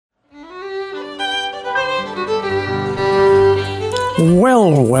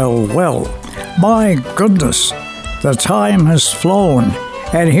Well, well, well. My goodness, the time has flown,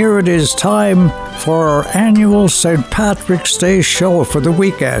 and here it is time for our annual St. Patrick's Day show for the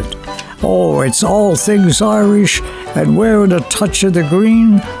weekend. Oh, it's all things Irish, and wearing a touch of the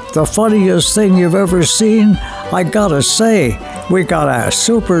green, the funniest thing you've ever seen. I gotta say, we got a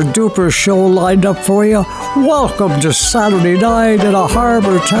super duper show lined up for you. Welcome to Saturday night in a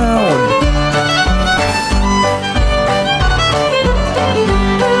harbour town.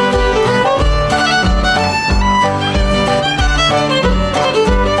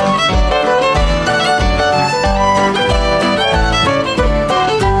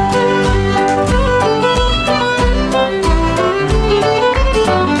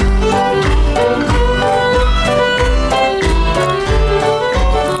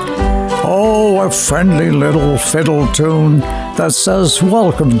 A friendly little fiddle tune that says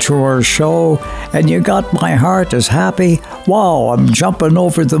welcome to our show, and you got my heart as happy. Wow, I'm jumping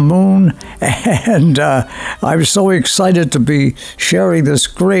over the moon, and I'm so excited to be sharing this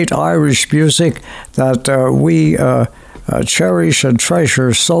great Irish music that we cherish and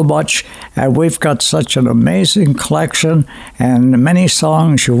treasure so much, and we've got such an amazing collection and many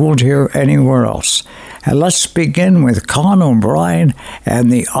songs you won't hear anywhere else. And let's begin with Con O'Brien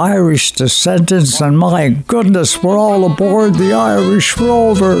and the Irish Descendants, and my goodness, we're all aboard the Irish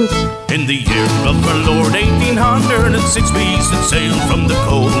Rover. In the year of our Lord 1806, we set sail from the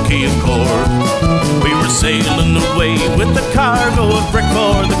cold Key of Cork. We were sailing away with the cargo of brick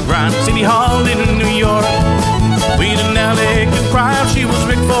for the Grand City Hall in New York. We'd an elegant craft, she was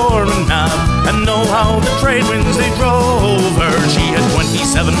rigged for a nav, and know how the trade winds they drove her. She had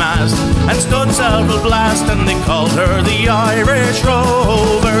 27 masts and stood several blasts, and they called her the Irish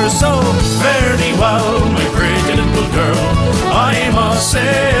Rover. So fare thee well, my pretty little girl, I must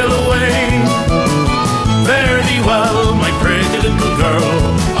sail away. Fare thee well, my pretty little girl,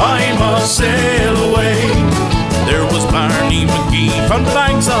 I must sail away. There was Barney McGee from the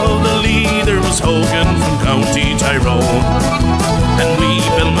banks of the Lee, there was Hogan from County Tyrone, and wee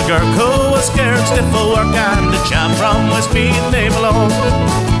Bill McGurk, who was scared stiff for work, and the chap from Westmeath Navalone.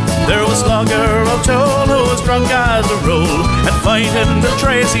 There was Slugger O'Toole, who was drunk as a rule, and fighting Bill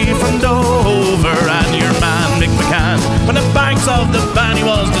Tracy from Dover, and your man Mick McCann from the banks of the Bann, he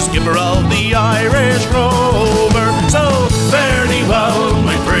was the skipper of the Irish Rover. So fare thee well,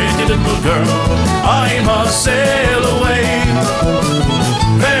 my pretty little girl, I must sail away.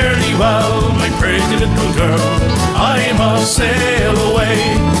 Fare thee well, my pretty little girl, I must sail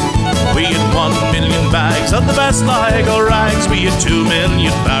away. We had 1 million bags of the best Sligo rags, we had 2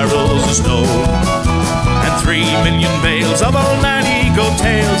 million barrels of stone, and 3 million bales of old nanny goat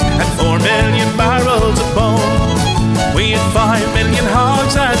tails, and 4 million barrels of bone. We had 5 million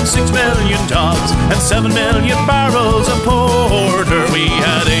hogs and 6 million dogs, and 7 million barrels of porter. We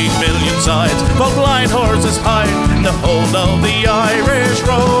had 8 million sides, both blind horses hide, in the hold of the Irish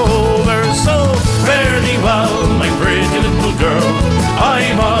Rover. So fare thee well, my pretty little girl,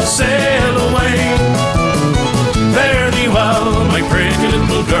 I must sail away. Fare thee well, my pretty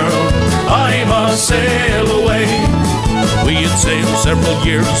little girl, I must sail away. We had sailed several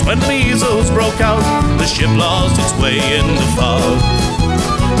years when measles broke out, the ship lost its way in the fog.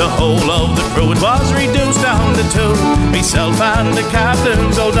 The whole of the crew, it was reduced down to 2, myself and the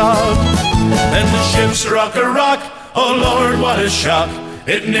captain's old dog. Then the ship struck a rock, oh Lord, what a shock,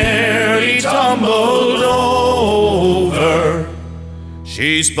 it nearly tumbled over.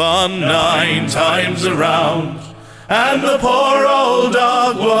 She spun 9 times around, and the poor old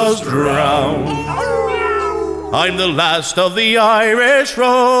dog was drowned. I'm the last of the Irish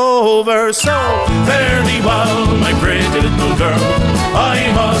Rover, so fare thee well, my pretty little girl,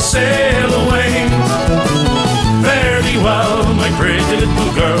 I must sail away. Fare thee well, my pretty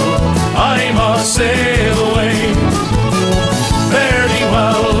little girl, I must sail away. Fare thee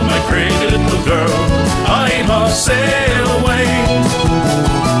well, my pretty little girl, I must sail away.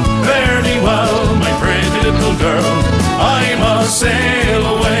 Fare thee well, my pretty little girl, I must sail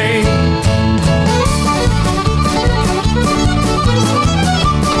away.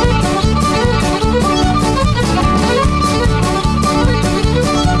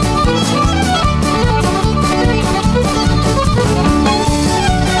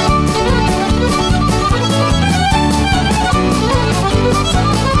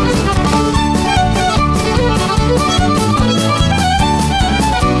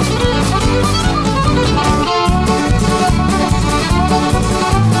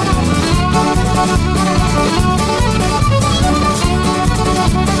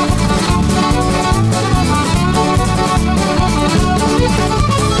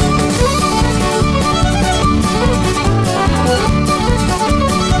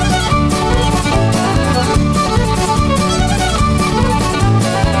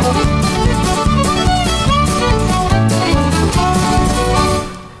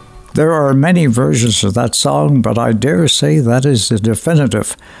 There are many versions of that song, but I dare say that is the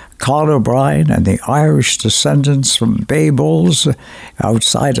definitive. Con O'Brien and the Irish descendants from Bay Bulls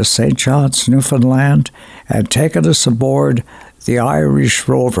outside of St. John's, Newfoundland, and taking us aboard the Irish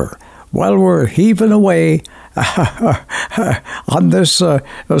Rover. Well, we're heaving away on this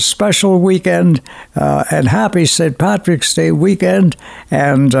special weekend, and happy St. Patrick's Day weekend,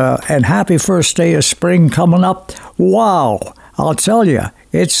 and happy first day of spring coming up. Wow, I'll tell you,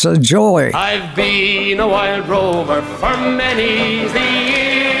 it's a joy. I've been a wild rover for many's the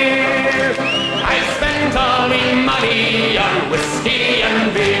year. I've spent all my money on whiskey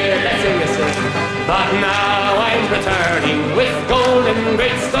and beer. Listen, but now I'm returning with gold in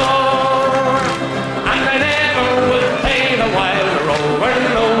great store, and I never will pay the wild rover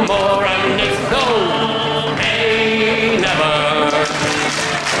no more. And it's no, nay, never,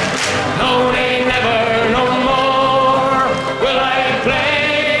 no, nay, never, no more will I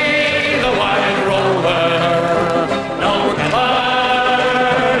play the wild rover. No, never,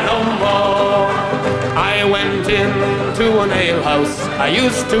 no more. I went into an alehouse I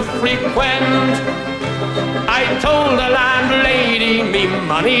used to frequent. I told the landlady me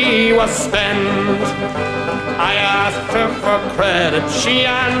money was spent. I asked her for credit, she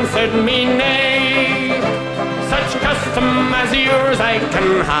answered me nay. Such custom as yours I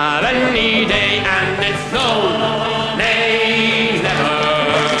can have any day, and it's no, nay, never.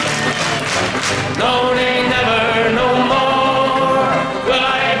 No, nay, never, no more will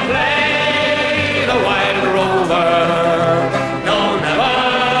I play the wild rover. No, never,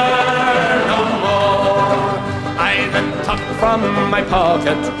 no more. I then took from my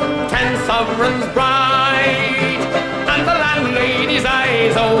pocket 10 sovereigns bright, and the landlady's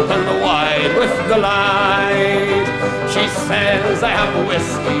eyes opened wide with delight. She says I have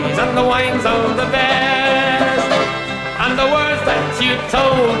whiskies and the wines of the best, and the words that you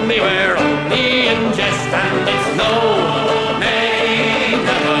told me were only in jest, and it's no, nay,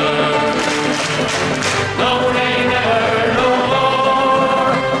 never. No, nay, never, no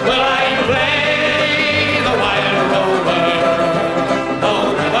more will I play the wild rover. No,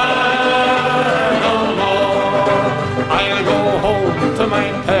 never, no more. I'll go home to my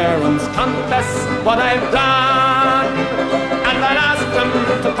parents, confess what I've done, and I'll ask them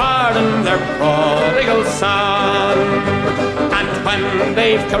to pardon their prodigal son. And when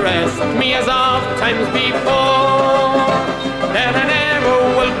they've caressed me as oft times before, then I never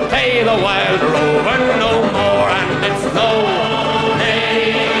will pay the wild rover no more. And it's no,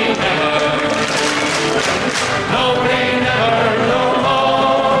 nay, never. No, nay, never, no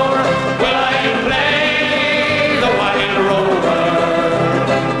more will I play the wild rover.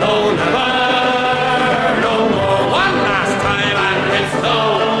 No, never, no more. One last time, and it's no,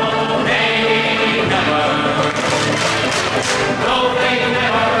 nay, never. No, nay,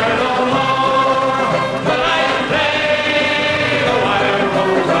 never, no more will I play the wild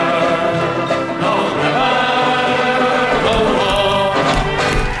rover. No, never, no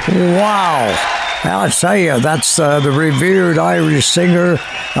more. Wow. I'll tell you, that's the revered Irish singer,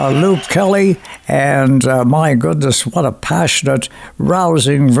 Luke Kelly, and my goodness, what a passionate,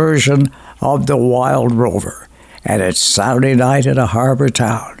 rousing version of The Wild Rover. And it's Saturday night in a harbour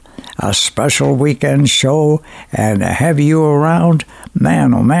town. A special weekend show, and have you around,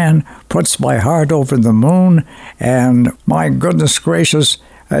 man, oh man, puts my heart over the moon, and my goodness gracious,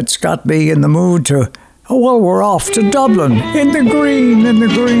 it's got me in the mood to, oh, well, we're off to Dublin, in the green, in the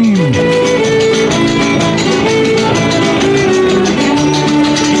green.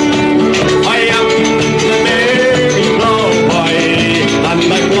 I am the merry ploughboy, and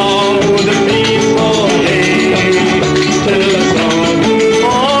I plough the peaceful hay, till the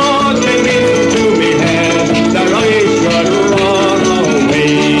sun came into me head, that I should run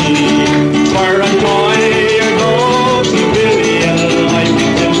away. For I'm tired of civilian life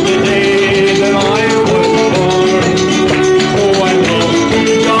since the day that I was born. Oh, I love to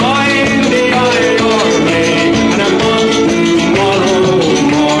join the IRA.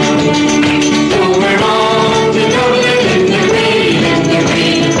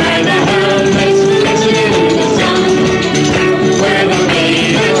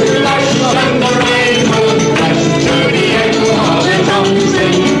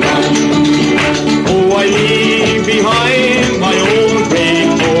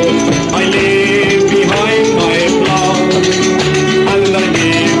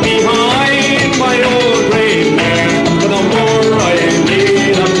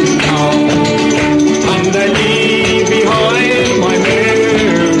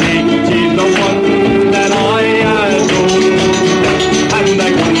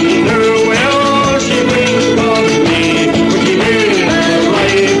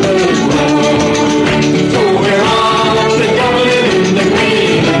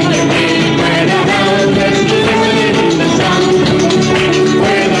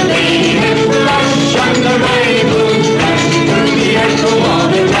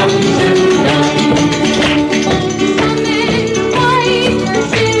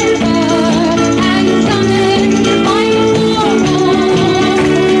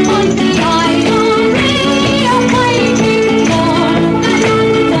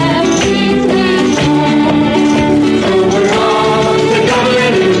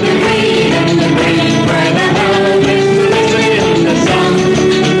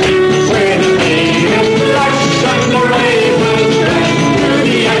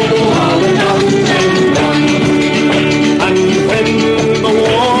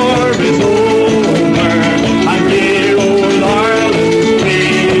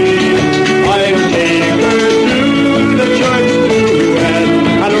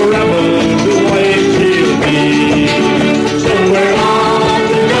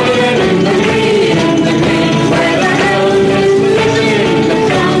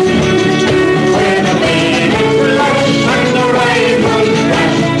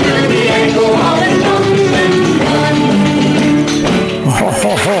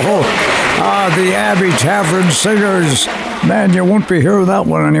 singers. Man, you won't be hearing that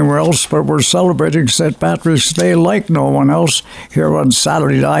one anywhere else, but we're celebrating St. Patrick's Day like no one else here on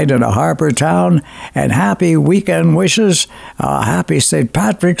Saturday night in a harbour town. And happy weekend wishes, happy St.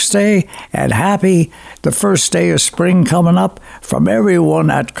 Patrick's Day, and happy the first day of spring coming up from everyone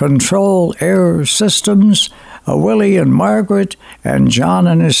at Control Air Systems, Willie and Margaret, and John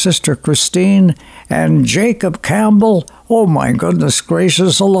and his sister Christine, and Jacob Campbell, oh my goodness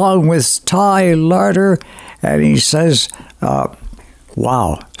gracious, along with Ty Larder. And he says,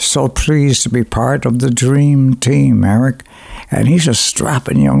 wow, so pleased to be part of the dream team, Eric. And he's a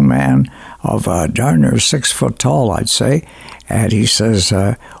strapping young man of darn near 6 foot tall, I'd say. And he says,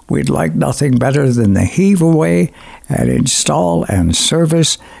 we'd like nothing better than to heave away and install and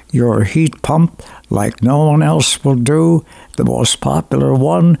service your heat pump like no one else will do. The most popular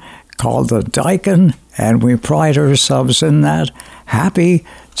one called the Daikin, and we pride ourselves in that. Happy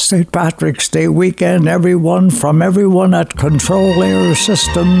St. Patrick's Day weekend, everyone, from everyone at Control Air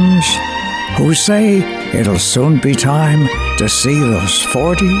Systems, who say it'll soon be time to see those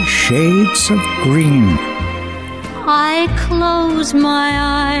 40 shades of green. I close my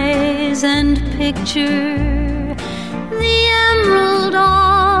eyes and picture the emerald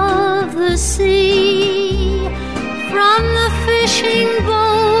of the sea, from the fishing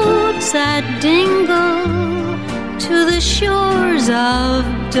boats at Dingle to the shores of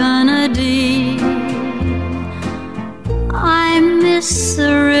Dunedin. I miss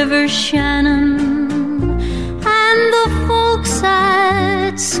the River Shannon and the folks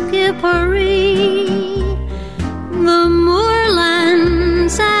at Skippery, the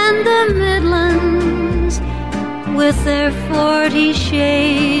moorlands and the midlands with their 40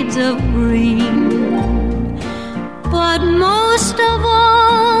 shades of green. But most of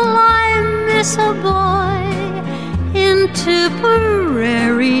all, I miss a boy in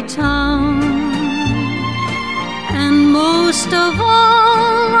Tipperary town. And most of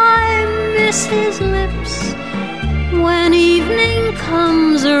all, I miss his lips when evening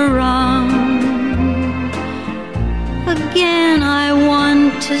comes around. Again I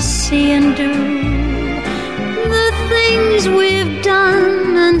want to see and do the things we've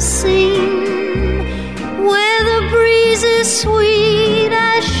done and seen, where the breeze is sweet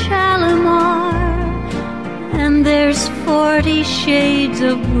as Shalimar and there's 40 shades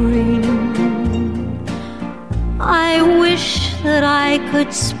of green. I wish that I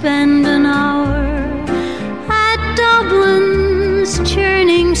could spend an hour at Dublin's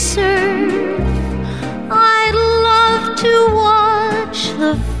churning surf. I'd love to watch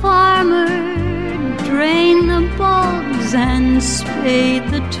the farmer drain the bogs and spade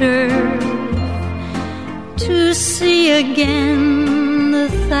the turf, to see again the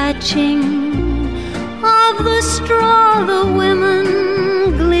thatching of the straw the women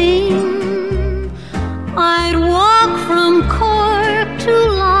glean. I'd walk from Cork to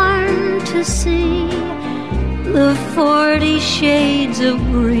Larne to see the 40 shades of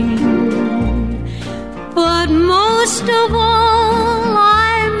green. But most of all,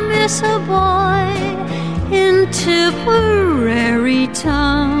 I miss a boy in Tipperary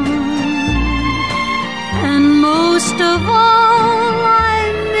town. And most of all,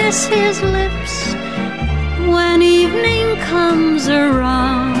 I miss his lips when evening comes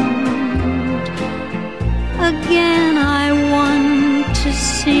around. Again I want to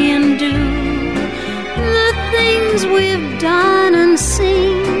see and do the things we've done and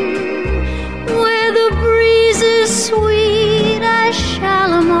seen, where the breeze is sweet as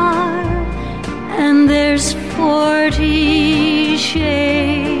Shalimar and there's 40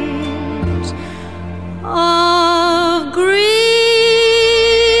 shades of green.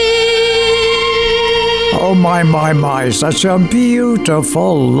 Oh, my, such a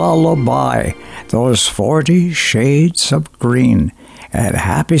beautiful lullaby. Those 40 shades of green. And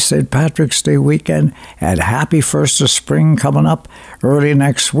happy St. Patrick's Day weekend, and happy first of spring coming up early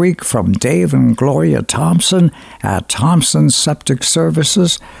next week from Dave and Gloria Thompson at Thompson Septic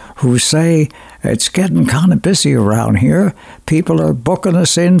Services, who say it's getting kind of busy around here. People are booking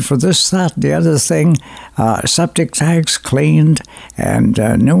us in for this, that, the other thing. Septic tanks cleaned and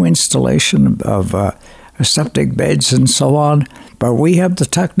new installation of septic beds and so on. But we have the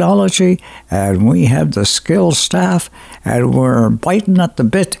technology and we have the skilled staff, and we're biting at the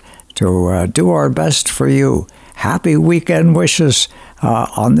bit to do our best for you. Happy weekend wishes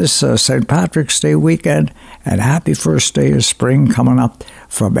on this St. Patrick's Day weekend, and happy first day of spring coming up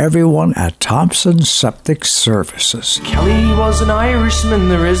from everyone at Thompson Septic Services. Kelly was an Irishman,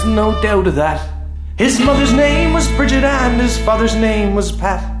 there is no doubt of that. His mother's name was Bridget and his father's name was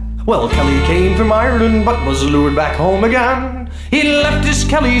Pat. Well, Kelly came from Ireland but was lured back home again. He left his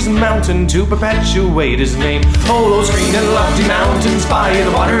Kelly's mountain to perpetuate his name. Oh, those green and lofty mountains by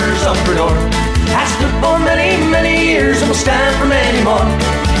the waters of Brador has stood for many, many years and will stand for many more.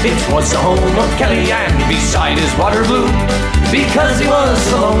 It was the home of Kelly, and beside his water blue, because he was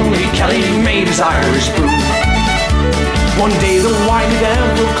so lonely, Kelly made his Irish brew. One day the wily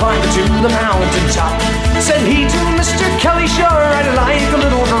devil climbed to the mountain top. Said he to Mr. Kelly, sure, I'd like a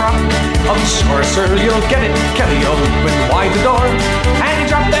little drop. Oh, sure, sir, you'll get it. Kelly opened wide the door, and he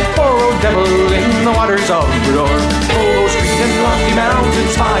dropped that poor old devil in the waters of Brador. Oh, those green and lofty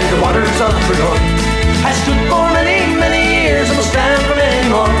mountains by the waters of Brador has stood for many, many years and will stand for many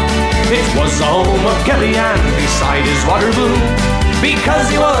more. It was the home of Kelly, and beside his water blue, because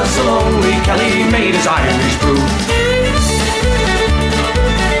he was so lonely, Kelly made his Irish brew.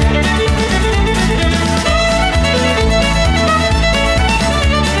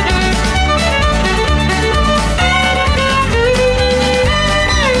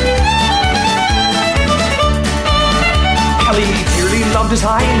 Kelly dearly loved his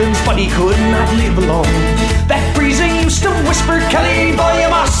Highlands, but he could not live alone. That breeze used to whisper, Kelly, boy, you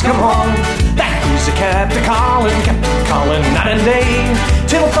must come home. That breeze kept calling night and day,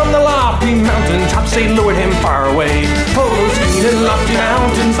 till from the lofty mountain tops they lured him far away. Oh, those green and lofty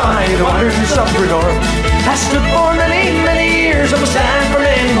mountains by the waters of Brador has stood for many, many years and will stand for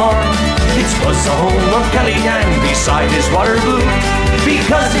many more. It was the home of Kelly, and beside his water blue,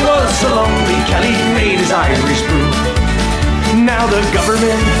 because he was so lonely, Kelly made his Irish brew. Now the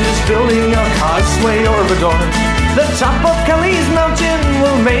government is building a causeway over Brador. The top of Kelly's mountain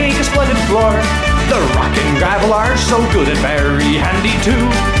will make a splendid floor. The rock and gravel are so good and very handy too.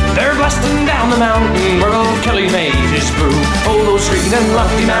 They're blasting down the mountain where old Kelly made his brew. Oh, those green and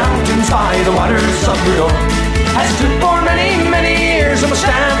lofty mountains by the waters of Brador has stood for many, many years and will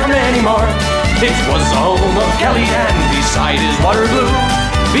stand for many more. It was the home of Kelly, and beside his water blue,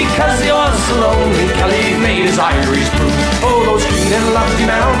 because he was so lonely, Kelly made his Irish brew. Oh, those green and lofty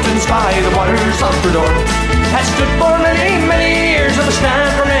mountains by the waters of Brador has stood for many, many years and will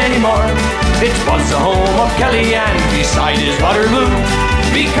stand for many more. It was the home of Kelly, and beside his water blue,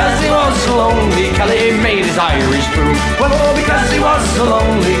 because he was so lonely, Kelly made his Irish brew. Well, because he was so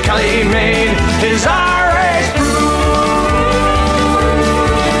lonely, Kelly made his Irish brew.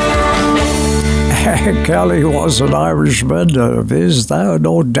 Kelly was an Irishman of his,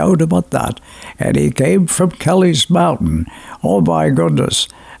 no doubt about that. And he came from Kelly's Mountain. Oh my goodness.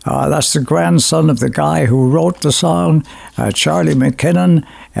 That's the grandson of the guy who wrote the song, Charlie McKinnon,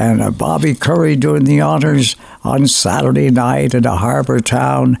 and Bobby Curry doing the honors on Saturday night in a harbour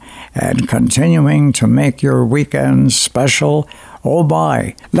town and continuing to make your weekends special. Oh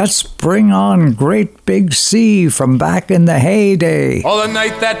my, let's bring on Great Big Sea from back in the heyday. Oh, the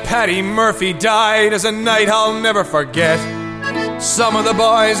night that Paddy Murphy died is a night I'll never forget. Some of the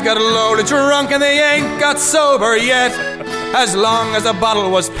boys got loaded drunk and they ain't got sober yet. As long as a bottle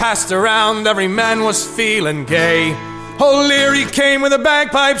was passed around, every man was feeling gay. O'Leary came with the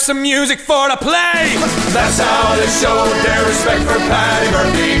bagpipes and music for to play. That's how they showed their respect for Paddy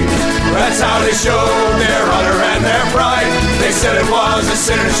Murphy. That's how they showed their honor and their pride. They said it was a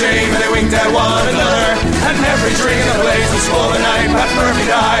sin and a shame, and they winked at one another. And every drink in the place was full the night Pat Murphy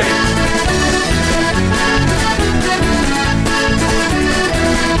died.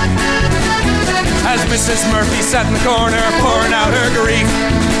 As Mrs. Murphy sat in the corner pouring out her grief,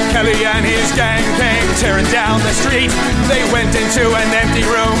 Kelly and his gang came tearing down the street. They went into an empty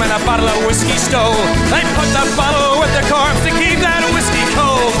room and a bottle of whiskey stole. They put the bottle with the corpse to keep that whiskey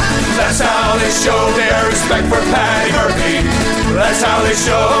cold. That's how they showed their respect for Paddy Murphy. That's how they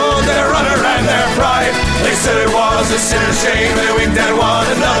showed their honor and their pride. They said it was a sin and shame, and they winked at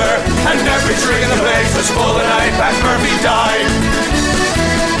one another. And every drink in the place was full the night Pat Murphy died.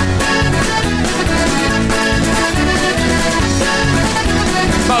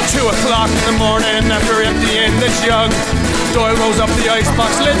 About 2 o'clock in the morning, after emptying the jug, Doyle rose up the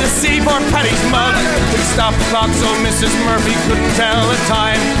icebox lid to see poor Paddy's mug. He stopped the clock so Mrs. Murphy couldn't tell the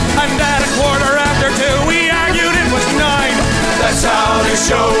time, and at 2:15 we argued it was 9. That's how they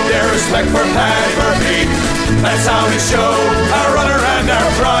showed their respect for Paddy Murphy. That's how they showed our honor and our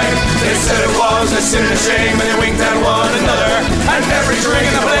pride. They said it was a sin and a shame, and they winked at one another. And every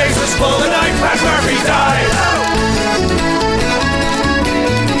drink in the place was full the night Pat Murphy died.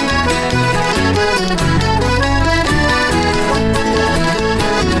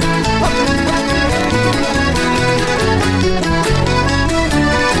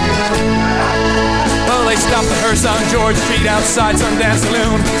 They stopped the hearse on George Street outside some dance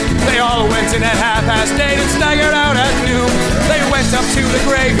saloon. They all went in at 8:30 and staggered out at noon. They went up to the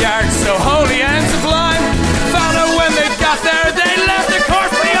graveyard, so holy and sublime. Found out when they got there, they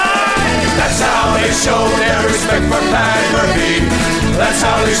they show their respect for Paddy Murphy. That's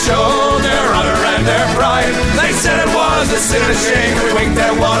how they show their honor and their pride. They said it was a sin and a shame, we winked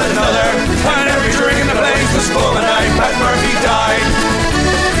at one another, and every drink in the place was full the night Pat Murphy died.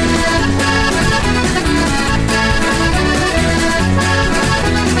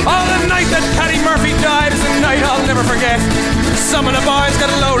 Oh, the night that Paddy Murphy died is a night I'll never forget. Some of the boys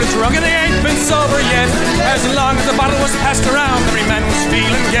got loaded drunk and they ain't been sober yet. As long as the bottle was passed around, every man was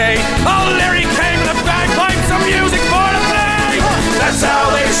feeling gay. Oh, Larry came with a bagpipe, some music for the play. That's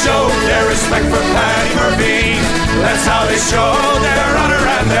how they showed their respect for Paddy Murphy. That's how they showed their honor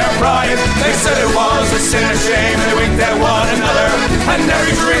and their pride. They said it was a sin and shame, and they winked at one another, and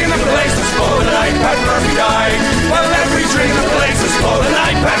every drink in the place was full the night Pat Murphy died. Well, every drink in the place was full the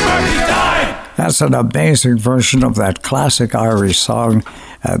night Pat Murphy died. That's an amazing version of that classic Irish song,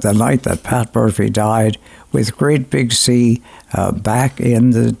 The Night That Pat Murphy Died, with Great Big Sea, Back in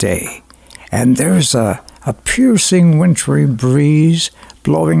the Day. And there's a piercing wintry breeze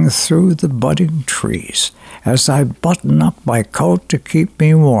blowing through the budding trees as I button up my coat to keep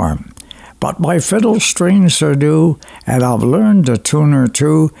me warm. But my fiddle strings are new, and I've learned a tune or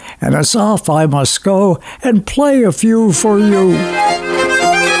two, and it's off I must go and play a few for you.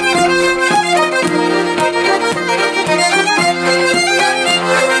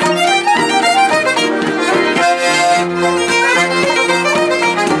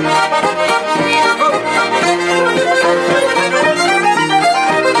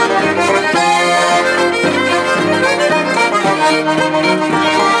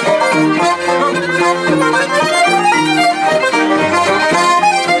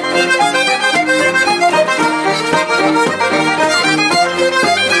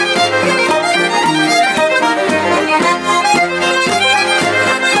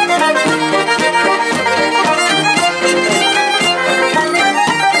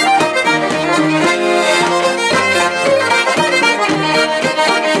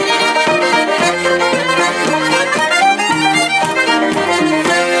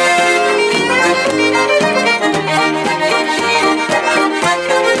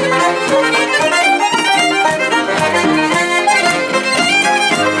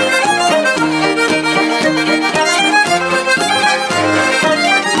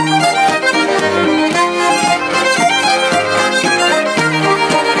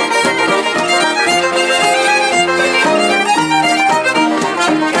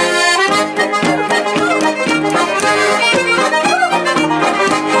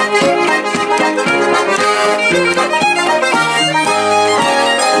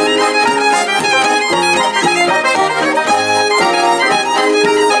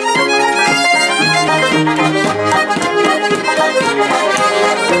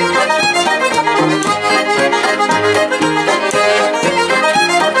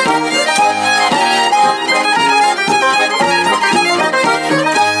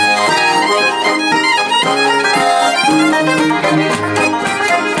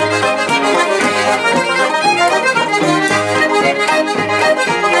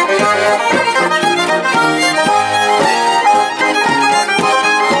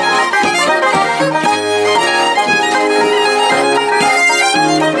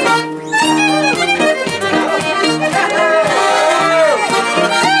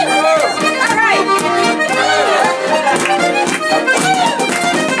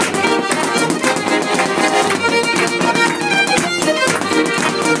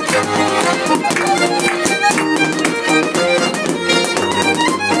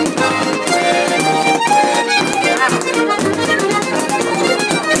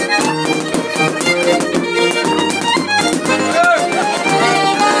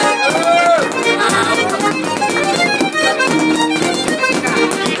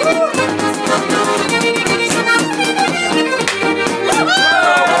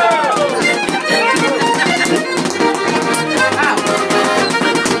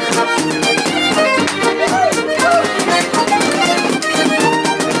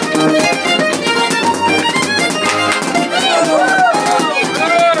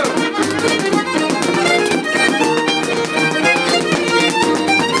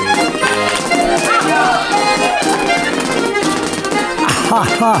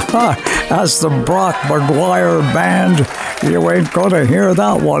 That's the Brock McGuire Band. You ain't going to hear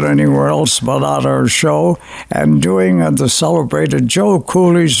that one anywhere else but on our show. And doing the celebrated Joe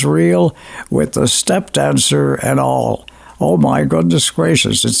Cooley's reel with the step dancer and all. Oh my goodness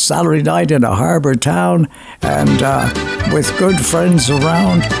gracious, it's Saturday night in a harbour town and with good friends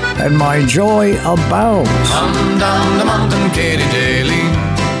around and my joy abounds. Come down the mountain, Katy Daly.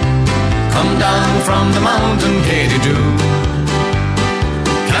 Come down from the mountain, Katy do.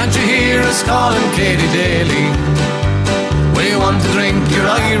 Can't you hear us calling Katy Daly. We want to drink your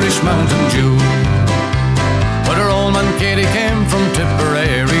Irish Mountain Dew. But our old man Katy came from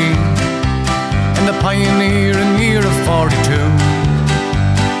Tipperary in the pioneering year of 42.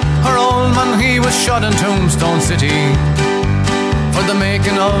 Our old man, he was shot in Tombstone City for the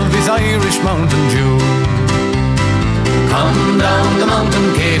making of his Irish Mountain Dew. Come down the mountain,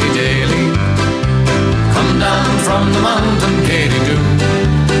 Katy Daly. Come down from the mountain, Katy Dew.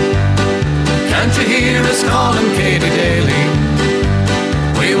 Can't you hear us calling Katy Daly?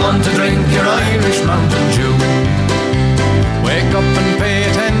 We want to drink your Irish Mountain Dew. Wake up and pay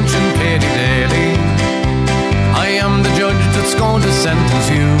attention, Katy Daly. I am the judge that's going to sentence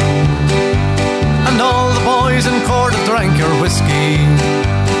you. And all the boys in court have drank your whiskey.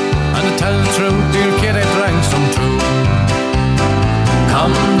 And to tell the truth, dear Katy drank some too.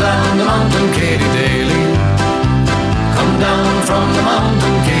 Come down the mountain, Katy Daly. Come down from the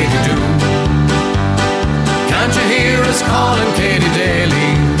mountain, Katy Dew. Can't you hear us calling Katy Daly?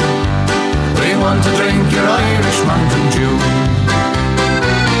 We want to drink your Irish Mountain Dew.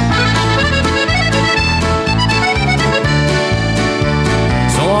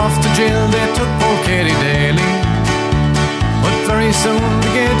 So off to jail they took poor Katy Daly. But very soon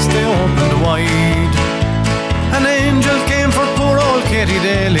the gates they opened wide. An angel came for poor old Katy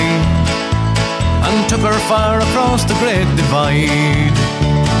Daly and took her far across the great divide.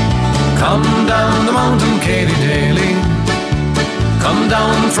 Come down the mountain, Katy Daly. Come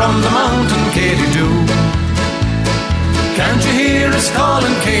down from the mountain, Katy Dew. Can't you hear us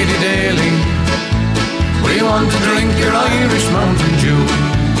calling Katy Daly? We want to drink your Irish Mountain Dew.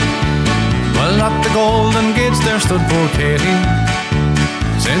 Well, at the golden gates there stood poor Katy.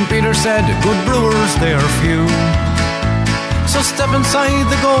 St. Peter said, good brewers they are few. So step inside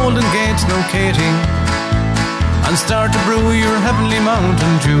the golden gates now, Katy, and start to brew your heavenly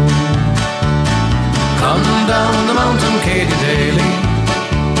Mountain Dew. Come down the mountain, Katy Daly.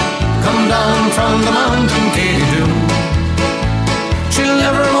 Come down from the mountain, Katy Dew. She'll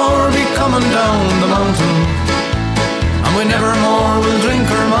never more be coming down the mountain, and we never more will drink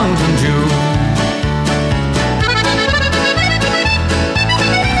her Mountain Dew.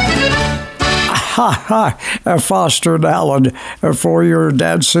 Ha ha, Foster and Allen, for your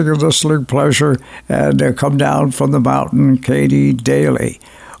dancing of the Sling Pleasure and come down from the mountain, Katy Daly.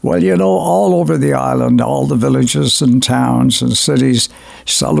 Well, you know, all over the island, all the villages and towns and cities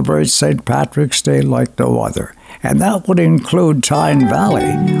celebrate St. Patrick's Day like no other. And that would include Tyne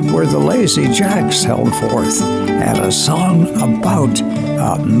Valley, where the Lazy Jacks held forth, and a song about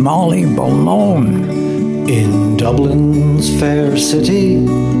Molly Malone. In Dublin's fair city,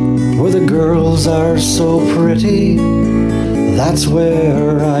 where the girls are so pretty, that's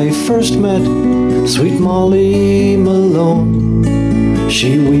where I first met sweet Molly Malone.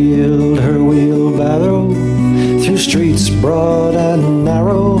 She wheeled her wheelbarrow through streets broad and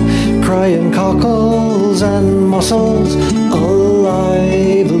narrow, crying cockles and mussels,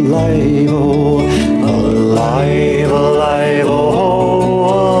 alive, alive, oh, alive, alive,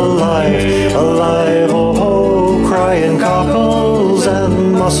 oh, alive, alive, oh, crying cockles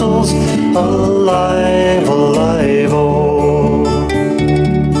and mussels, alive, alive, oh.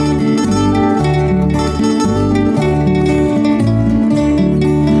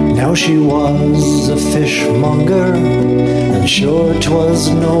 Now she was a fishmonger, and sure 'twas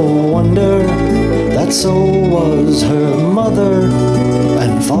no wonder that so was her mother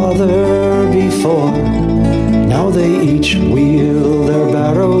and father before. Now they each wheel their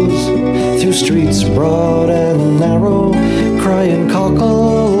barrows through streets broad and narrow, crying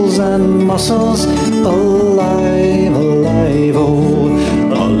cockles and mussels, alive, alive, oh,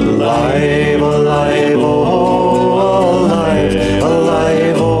 alive, alive, oh, alive,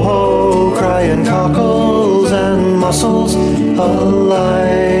 alive, oh, crying cockles and mussels,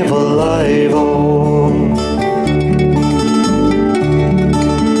 alive, alive, oh.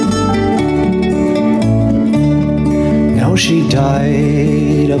 Now she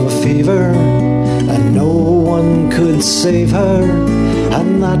died of a fever, and no one could save her,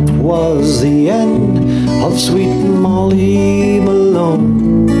 and that was the end of sweet Molly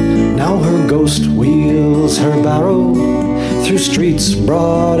Malone. Now her ghost wheels her barrow through streets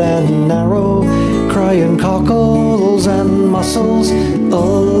broad and narrow, crying cockles and mussels,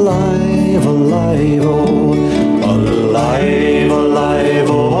 alive, alive, oh, alive, alive,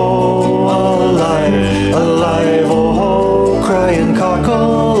 oh, alive, alive, oh, crying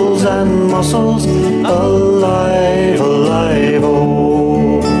cockles and mussels, alive, alive, oh.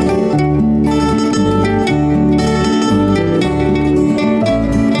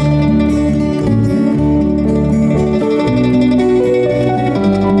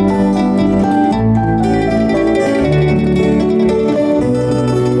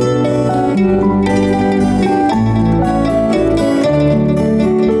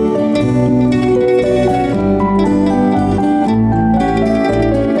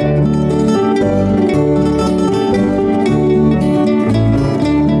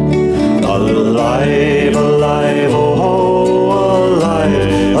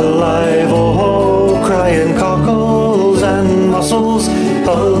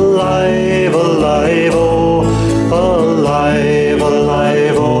 alive, alive, oh, alive,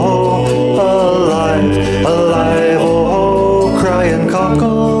 alive, oh, alive, alive, oh, crying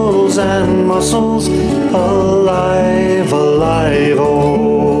cockles and mussels, alive, alive, oh.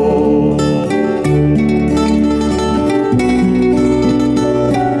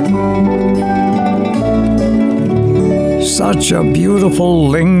 Such a beautiful,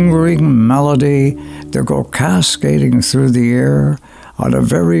 lingering melody to go cascading through the air on a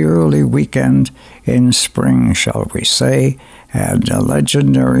very early weekend in spring, shall we say, and a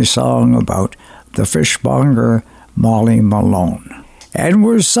legendary song about the fishmonger Molly Malone. And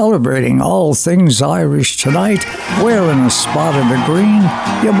we're celebrating all things Irish tonight. We're in a spot in the green.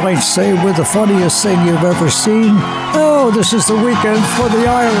 You might say we're the funniest thing you've ever seen. Oh, this is the weekend for the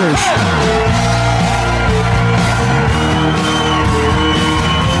Irish.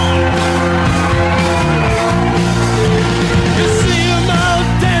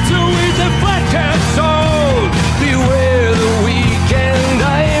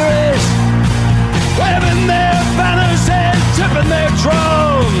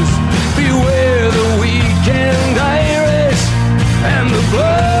 Drums, beware the weekend Irish, and the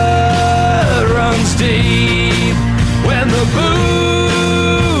blood runs deep when the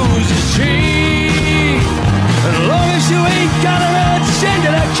booze is cheap. As long as you ain't got a red shin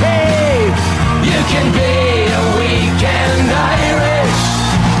to the cave, you can be a weekend Irish.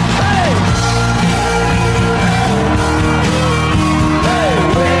 Hey, hey,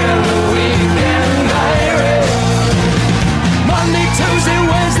 we're the weekend Irish. Monday, Tuesday,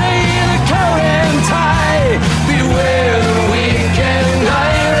 Wednesday in a coat and tie. Beware the weekend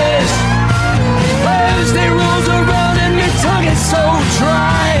Irish. Thursday rolls around and your tongue is so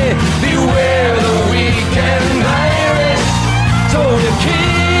dry. Beware the weekend Irish. Don't you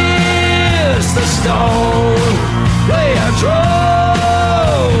kiss the stone. Play our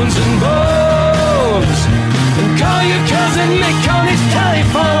drones and bones. And call your cousin Nick on his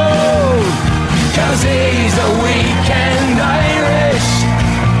telephone. 'Cause he's the weekend Irish.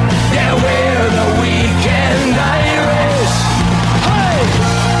 Yeah, we're the weekend Irish. Hey!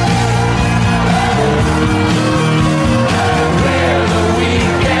 We're the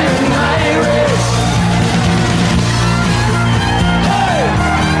weekend Irish. Hey!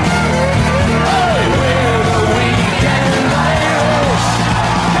 Hey, we're the weekend Irish.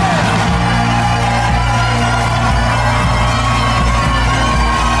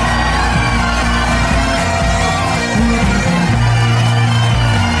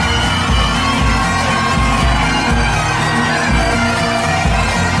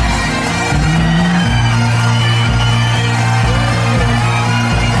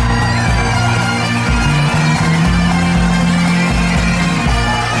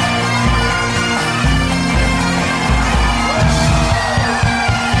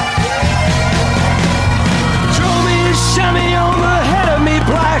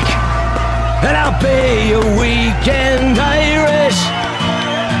 And I'll be a weekend Irish.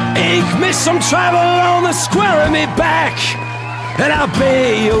 Ink me some travel on the square of me back. And I'll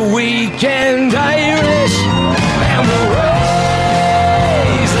be a weekend Irish. And we'll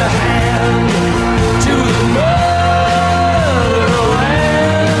raise a hand to the motherland.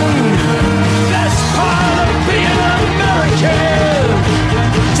 That's part of being American.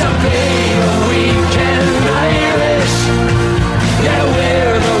 To be a weekend Irish. Yeah,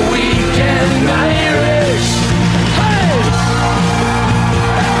 we're the weekend Irish. Hey!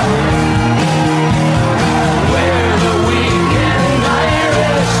 We're the weekend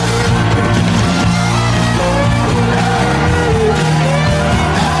Irish.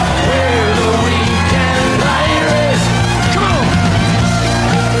 We're the weekend Irish. Come on!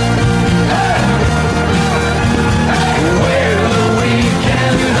 Hey! We're the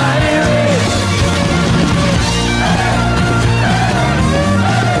weekend Irish.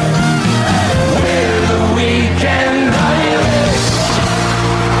 We're the weekend Irish.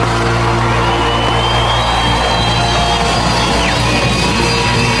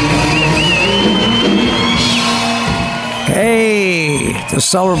 Hey, the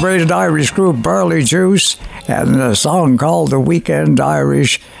celebrated Irish group Barley Juice and a song called The Weekend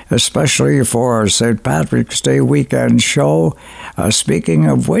Irish, especially for our St. Patrick's Day weekend show. Speaking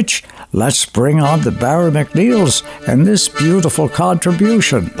of which, let's bring on the Barry McNeils and this beautiful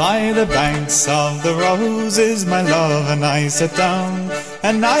contribution. By the banks of the roses, my love and I sat down,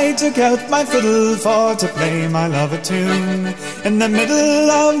 and I took out my fiddle for to play my love a tune. In the middle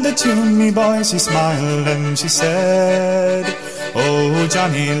of the tune, me boy, she smiled and she said, "Oh,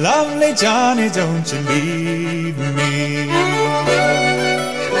 Johnny, lovely Johnny, don't you leave me."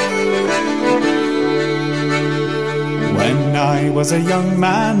 When I I was a young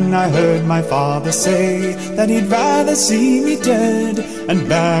man, I heard my father say that he'd rather see me dead and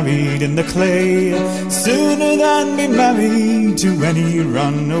buried in the clay sooner than be married to any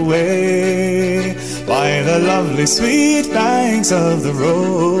runaway. By the lovely sweet banks of the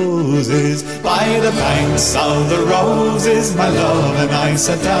roses, by the banks of the roses, my love and I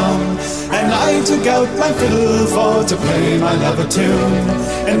sat down, and I took out my fiddle for to play my love a tune.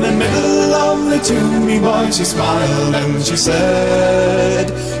 In the middle of the tune, me boy, she smiled and she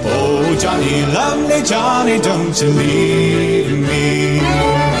said, "Oh Johnny, lovely Johnny, don't you leave me."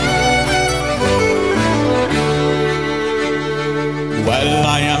 Well,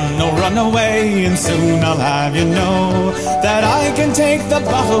 I am no runaway, and soon I'll have you know that I can take the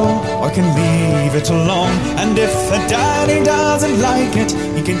bottle or can leave it alone. And if a daddy doesn't like it,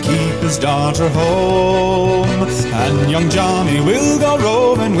 he can keep his daughter home. And young Johnny will go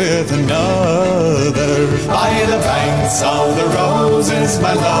roving with another. By the banks of the roses,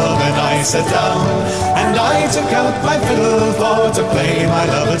 my love and I sat down, and I took out my fiddle for to play my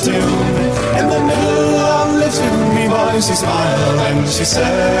love a tune. In the middle of the tune, me boy, she smiled and she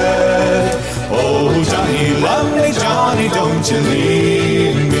said, "Oh Johnny, lovely Johnny, don't you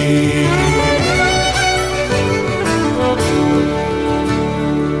leave me."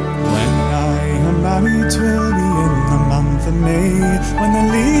 When I am married, 'twill be in the month of May, when the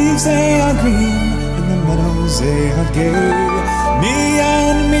leaves they are green and the meadows they are gay. Me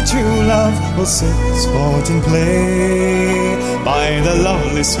and me true love will sit, sport and play by the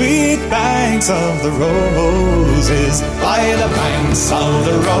lovely sweet banks of the roses. By the banks of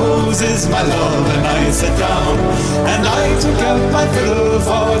the roses, my love and I sat down, and I took out my fiddle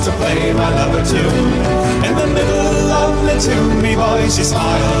for to play my love a tune. In the middle of the tune, me boy, she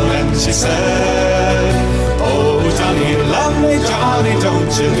smiled and she said, "Oh Johnny, lovely Johnny,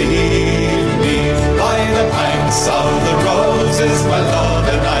 don't you leave me." By the banks of the roses, my love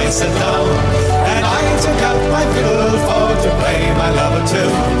and I sat down, and I took out my fiddle for to play my love a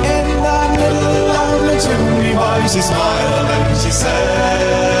tune. In the middle of the tune, me boy, she smiled and she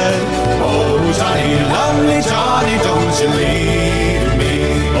said, "Oh Johnny, lovely Johnny, don't you leave me.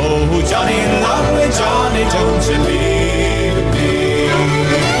 Oh Johnny, lovely Johnny, don't you leave me."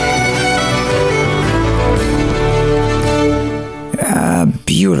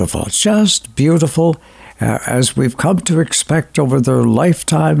 Beautiful, just beautiful, as we've come to expect over their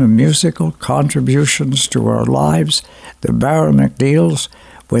lifetime of musical contributions to our lives, the Barra McNeils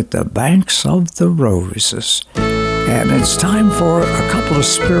with the Banks of the Roses. And it's time for a couple of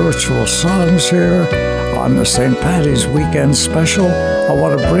spiritual songs here on the St. Paddy's Weekend Special. I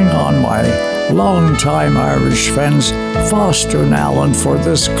want to bring on my longtime Irish friends, Foster and Allen, for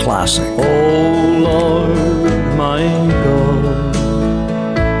this classic. Oh Lord, my God,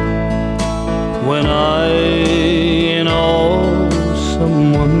 when I in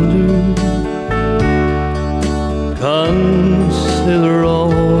awesome wonder consider all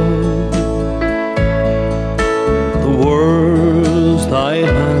the worlds thy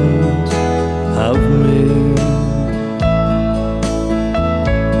hands have made,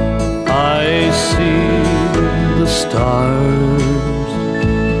 I see the stars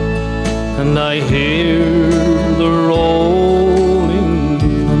and I hear the rolling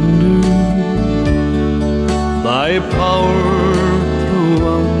thunder, thy power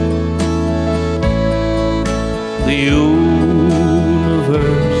throughout the universe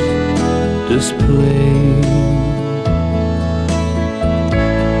display.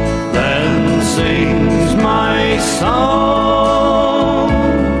 Then sings my song,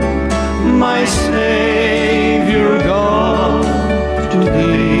 my Savior God, to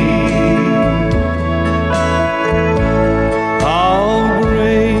thee. How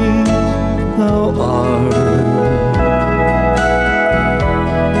great thou art,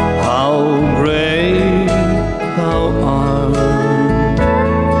 how great thou art.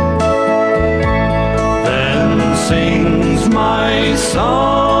 Then sings my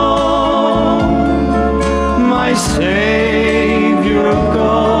song, my Savior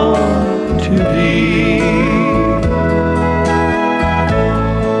God, to thee.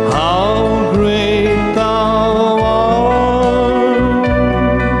 How great thou art,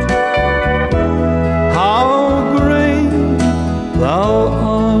 how great thou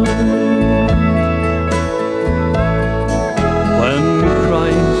art. When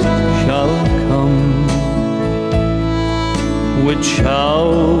Christ shall come with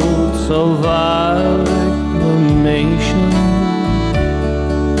shouts of acclamation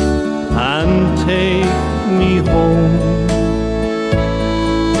and take me home,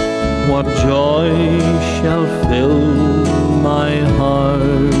 what joy shall fill my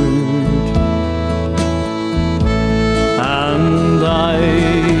heart, and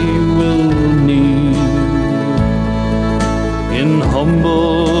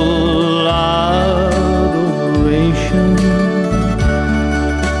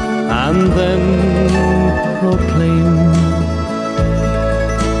then proclaim,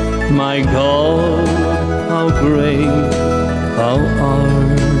 my God, how great thou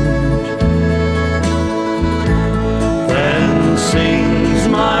art. Then sings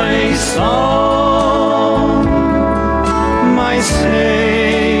my song, my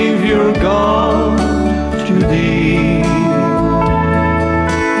Savior God, to thee.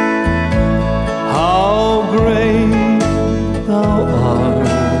 How great thou art,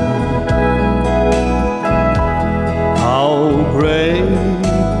 how great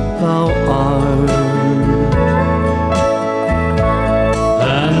thou art.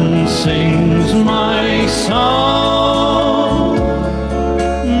 Then sings my song,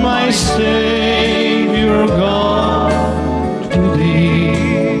 my Savior God, to thee.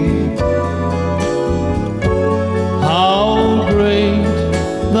 How great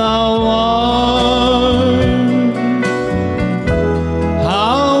thou art,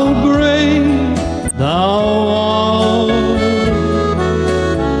 how great thou art,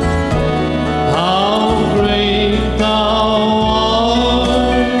 how great thou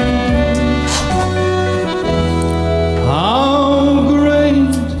art, how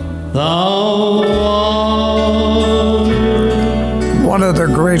great thou art. One of the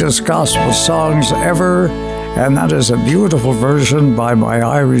greatest gospel songs ever, and that is a beautiful version by my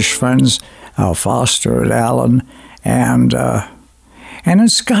Irish friends, Foster and Alan, and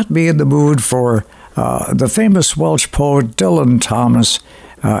it's got me in the mood for the famous Welsh poet Dylan Thomas.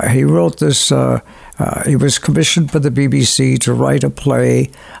 He wrote this. He was commissioned by the BBC to write a play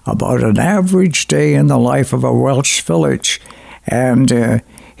about an average day in the life of a Welsh village, and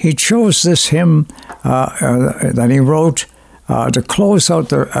he chose this hymn that he wrote to close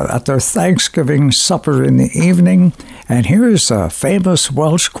out at their Thanksgiving supper in the evening. And here's a famous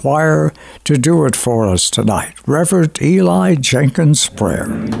Welsh choir to do it for us tonight, Reverend Eli Jenkins' Prayer.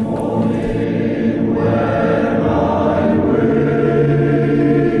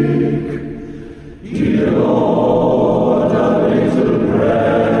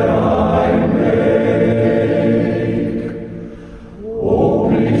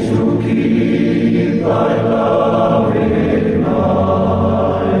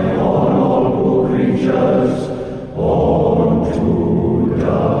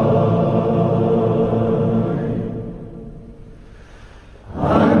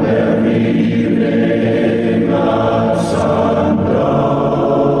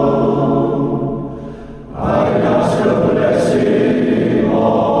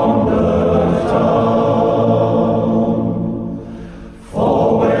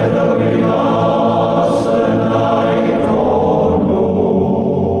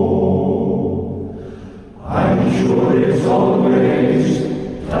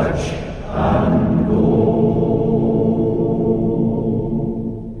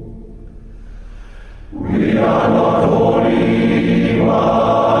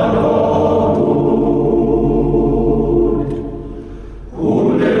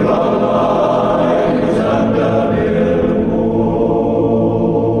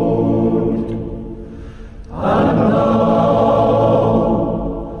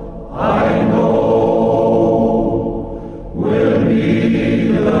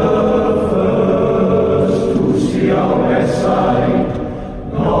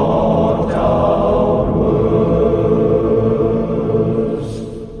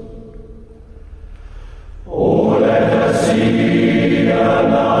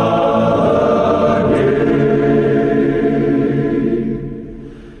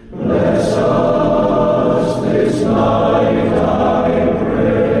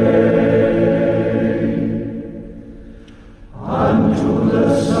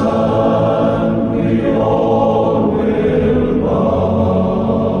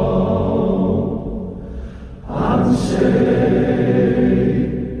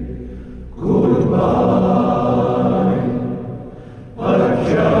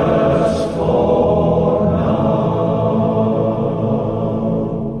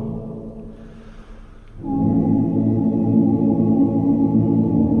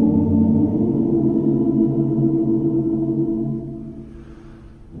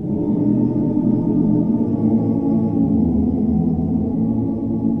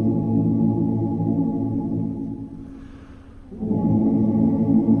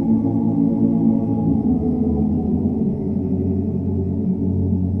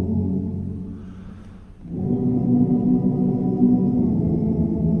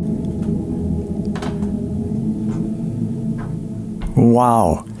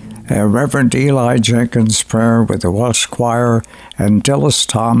 Wow. Reverend Eli Jenkins' Prayer with the Welsh Choir and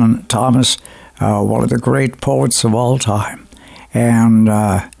Dylan Thomas, one of the great poets of all time. And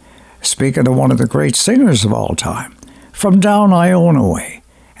speaking of one of the great singers of all time, from down Iona way.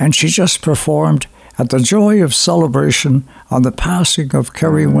 And she just performed at the Joy of Celebration on the passing of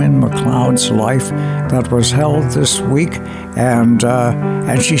MacEwen MacLeod's life that was held this week. And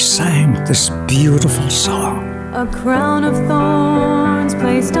she sang this beautiful song. A crown of thorns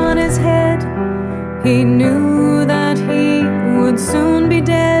placed on his head. He knew that he would soon be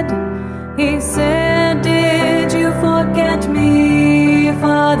dead. He said, "Did you forget me,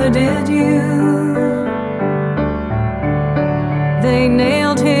 Father, did you?" They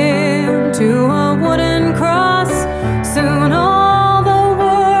nailed him to a wooden cross. Soon all the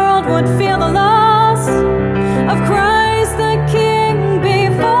world would feel the loss of Christ the King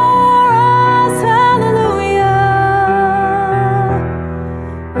before us. Hallelujah.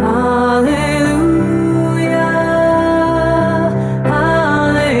 Hallelujah.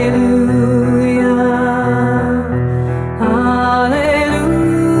 Hallelujah.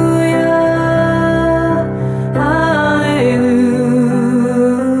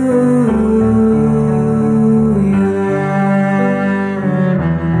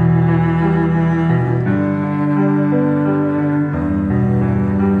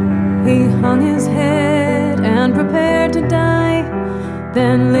 He hung his head and prepared to die,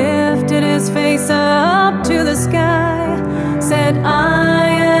 then lifted his face up to the sky, said, "I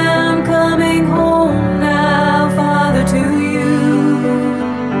am coming home now, Father, to you."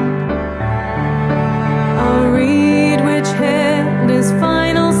 A reed which held his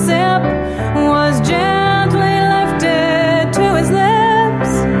final sip was gently lifted to his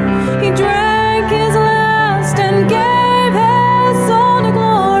lips. He drank his last and gave his soul to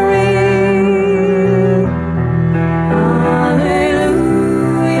glory. Hallelujah,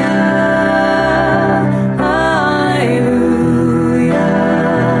 hallelujah,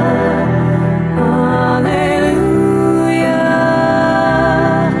 hallelujah,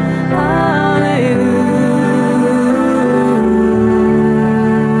 hallelujah.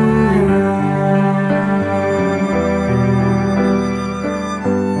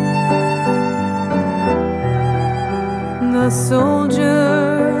 The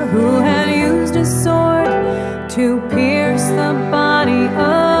soldier who had used his sword to pierce the body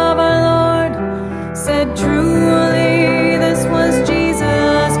of our Lord said, "Truly this was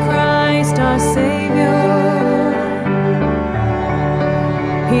Jesus Christ our Savior."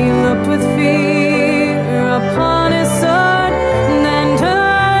 He looked with fear upon his sword, then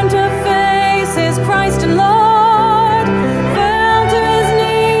turned to face his Christ and Lord, fell to his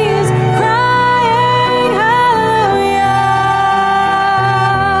knees, crying, "Hallelujah,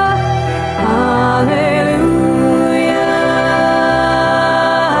 hallelujah,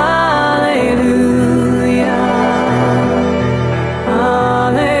 hallelujah,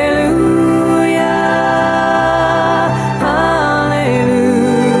 hallelujah.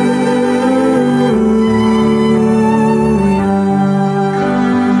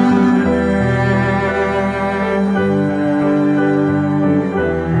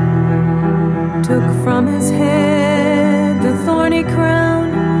 Took from his head the thorny crown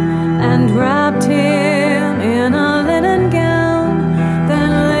and wrapped him in a linen gown, then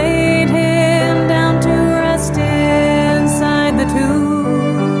laid him down to rest inside the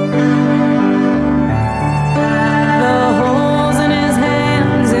tomb. The holes in his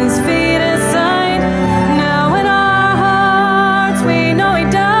hands, his feet, his side. Now in our hearts we know he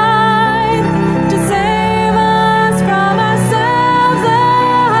died to save us from ourselves.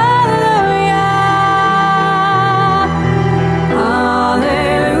 Hallelujah,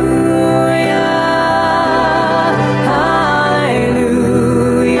 hallelujah,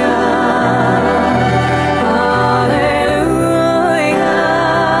 hallelujah,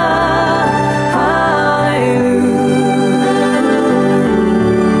 hallelujah.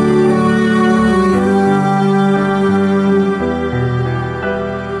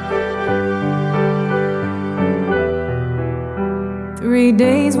 3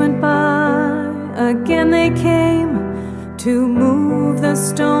 days went by, again they came to move the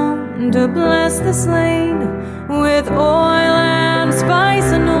stone, to bless the slain with oil and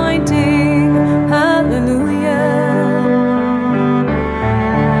spice anointing. Hallelujah.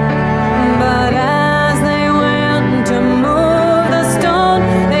 But as they went to move the stone,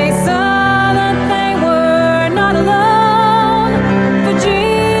 they saw that they were not alone, for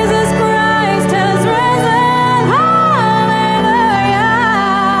Jesus Christ has risen. Hallelujah,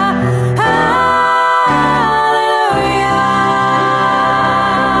 hallelujah,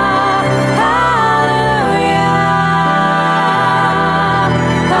 hallelujah,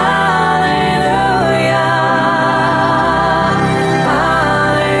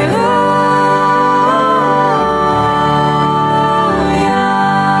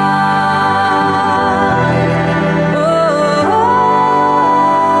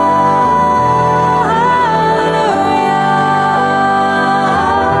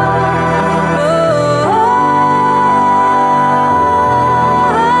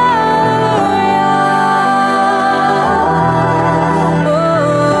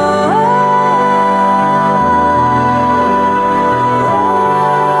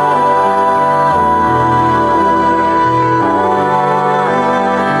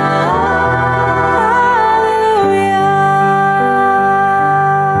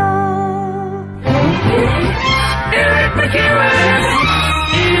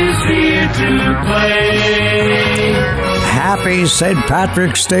 Happy St.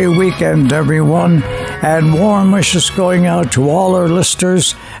 Patrick's Day weekend, everyone, and warm wishes going out to all our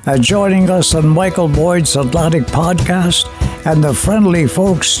listeners joining us on Michael Boyd's Atlantic Podcast and the friendly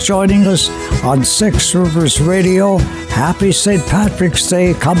folks joining us on Six Rivers Radio. Happy St. Patrick's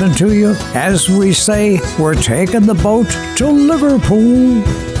Day coming to you. As we say, we're taking the boat to Liverpool.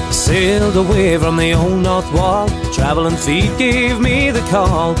 Sailed away from the old north wall, traveling feet gave me the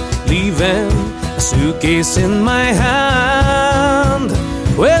call, leaving a suitcase in my hand.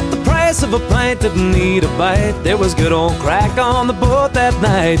 With the price of a pint, didn't need a bite. There was good old crack on the boat that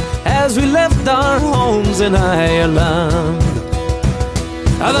night as we left our homes in Ireland.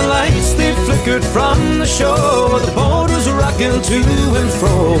 Now the lights, they flickered from the shore, the boat was rocking to and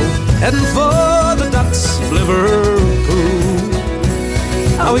fro, heading for the docks of Liverpool.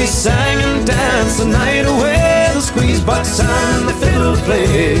 How we sang and danced the night away, the squeeze box and the fiddle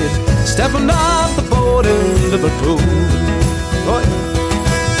played, stepping off the boat in Liverpool. Oh.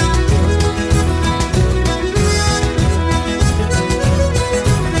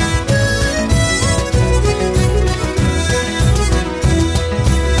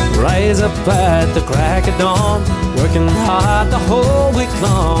 Rise up at the crack of dawn, working hard the whole week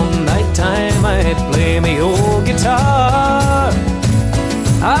long. Nighttime I'd play me old guitar.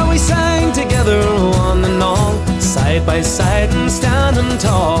 How we sang together on and on, side by side and standing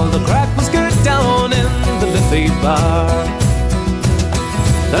tall. The crack was good down in the Liffey bar.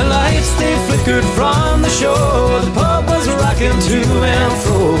 The lights, they flickered from the shore, the pub was rocking to and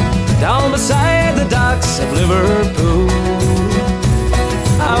fro, down beside the docks of Liverpool.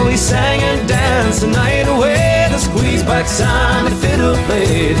 How we sang and danced the night away, the squeeze box and the fiddle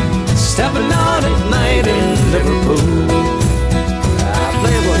played, stepping out at night in Liverpool.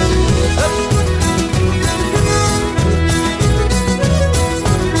 Play it once.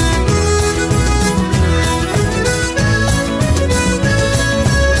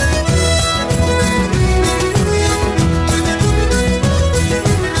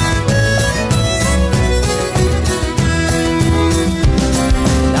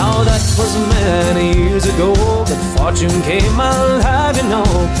 Now that was many years ago, that fortune came, I'll have you know,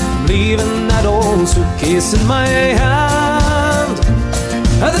 I'm leaving that old suitcase in my hand.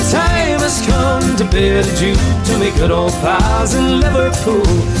 The time has come to bid adieu to me good old pals in Liverpool.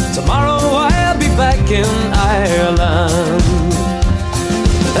 Tomorrow I'll be back in Ireland.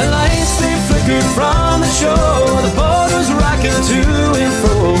 The lights, they flickered from the shore, the boat was rocking to and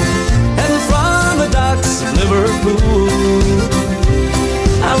fro, heading from the docks of Liverpool.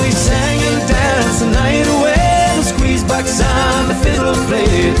 How we sang and danced the night away, the squeeze box and the fiddle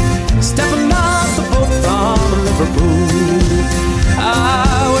played, stepping off the boat from Liverpool.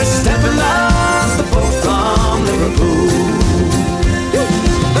 Ah, we're stepping off the boat from Liverpool. Yeah.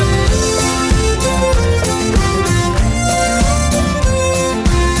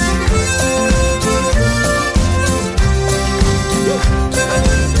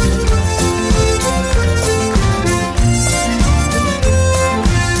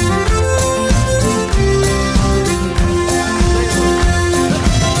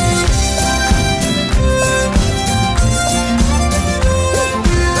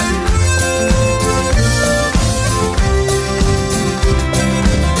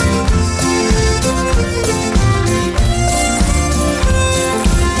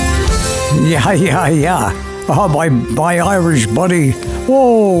 Oh, my Irish buddy,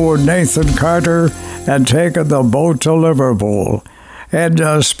 oh, Nathan Carter, and taking the boat to Liverpool.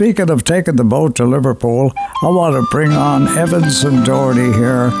 And speaking of taking the boat to Liverpool, I want to bring on Evans and Doherty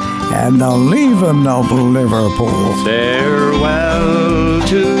here and the leaving of Liverpool. Farewell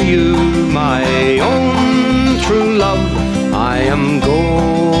to you, my own true love. I am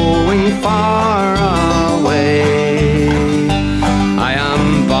going far away. I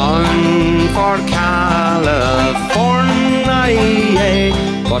am bound for California,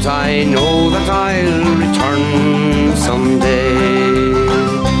 but I know that I'll return someday.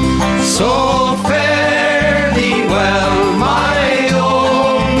 So fare thee well, my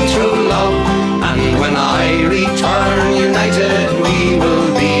own true love, and when I return united we will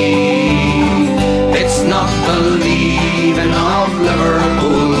be. It's not the leaving of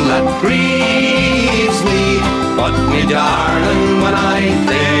Liverpool that grieves me, but me darling, when I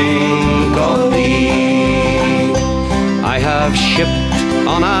think of thee. I have shipped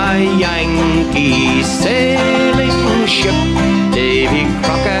on a Yankee sailing ship, Davy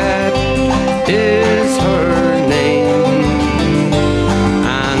Crockett is her name,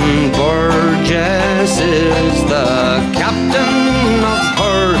 and Burgess is the captain of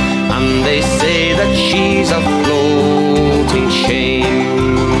her, and they say that she's a floating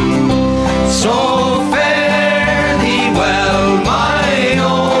shame. So fare thee well,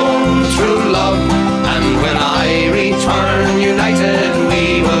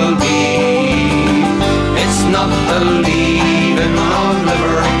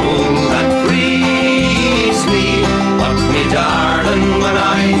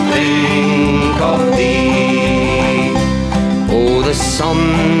 I think of thee. Oh, the sun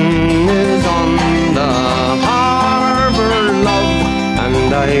is on the harbor, love,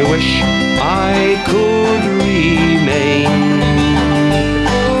 and I wish I could remain,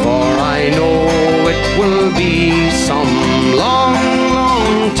 for I know it will be some long,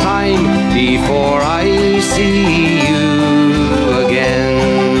 long time before I see you again.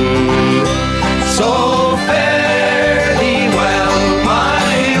 So fare thee well, my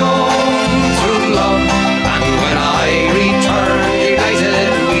own true love, and when I return,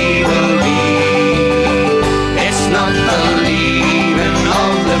 united we will be. It's not the leaving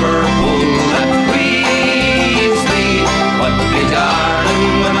of Liverpool that grieves me, but me darling,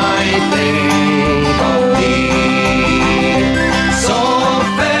 when I think of thee. So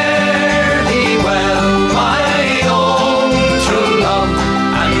fare thee well, my own true love,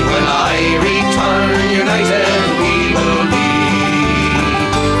 and when I return, united we will be.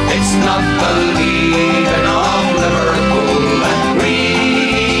 It's not the leaving of Liverpool that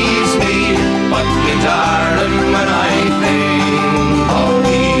grieves me, but me darling, when I think of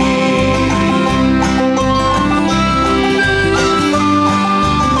thee.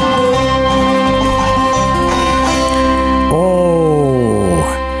 Oh,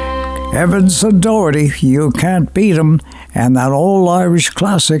 Evans and Doherty, you can't beat 'em. And that old Irish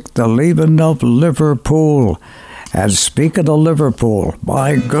classic, The Leaving of Liverpool. And speaking of Liverpool,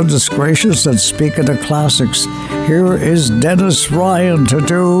 my goodness gracious, and speaking of classics, here is Dennis Ryan to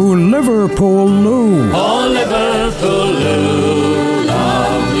do Liverpool Lou. Oh, Liverpool Lou,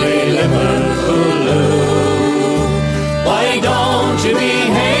 lovely Liverpool Lou, why don't you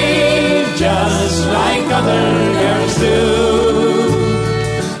behave just like other girls do?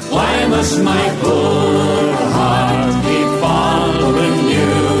 Why must my poor heart keep following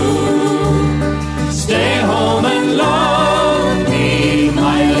you? Stay home and love me,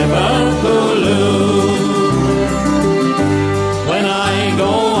 my Liverpool Lou. When I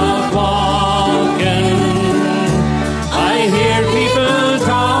go out walking, I hear people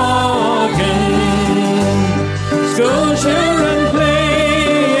talking, school children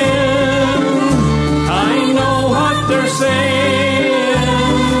playing, I know what they're saying.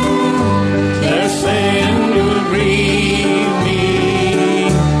 They're saying you'll grieve me,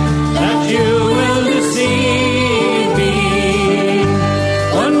 that you will deceive me.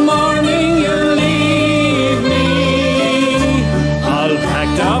 One morning you'll leave me, all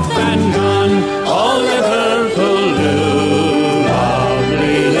packed up and gone. Oh, Liverpool Lou,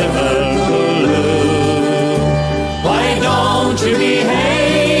 lovely Liverpool Lou, why don't you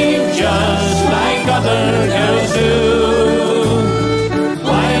behave just like other girls do?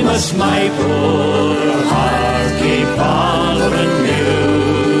 Why must my poor heart keep following you?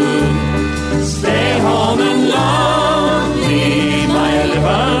 Stay home and love me, my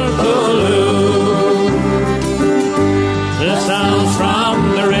Liverpool Lou. The sounds from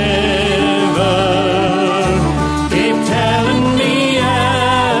the river keep telling me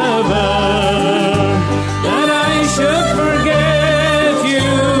ever that I should forget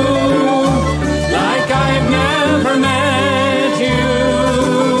you, like I've never met you.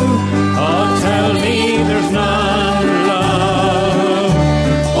 Oh, tell me there's none, love,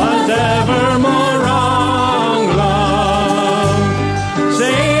 whatever more wrong, love.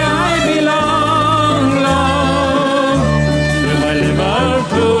 Say I belong, love, to my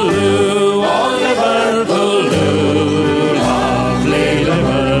Liverpool Lou. Oh, Liverpool Lou, lovely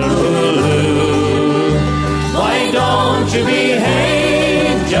Liverpool Lou, why don't you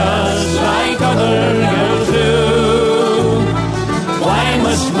behave just like other girls do? Why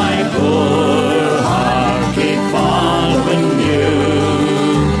must my poor heart keep following you?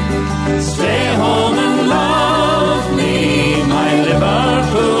 Stay home and love me, my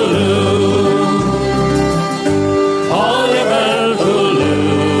Liverpool Lou. Oh, Liverpool Lou,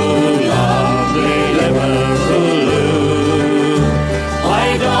 lovely Liverpool Lou, why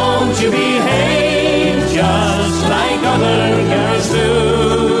don't you behave just like other girls do?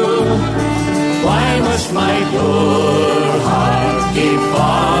 Why must my poor heart keep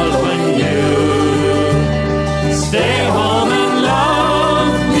following you? Stay home and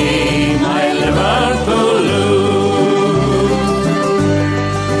love me, my Liverpool Lou.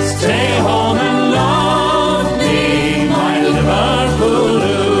 Stay home and love me, my Liverpool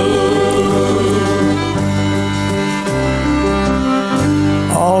Lou.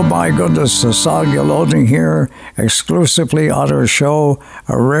 Oh my goodness, the song you're loading here exclusively on our show,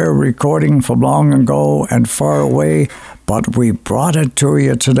 a rare recording from long ago and far away, but we brought it to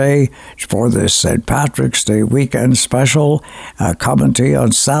you today for this St. Patrick's Day weekend special, coming to you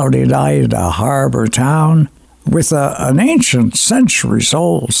on Saturday night at Harbour Town. with an ancient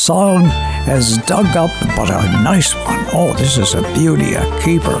centuries-old song as dug up, but a nice one. Oh, this is a beauty, a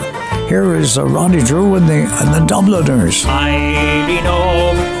keeper. Here is Ronnie Drew and the Dubliners. Eileen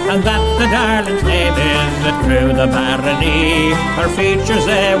Og, and that the darling's name is, that through the barony her features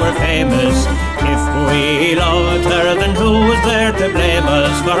they were famous. If we loved her, then who was there to blame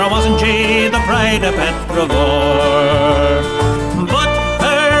us? For wasn't she the pride of Petrovor? But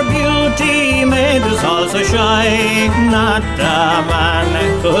her beauty made us all so shy, not a man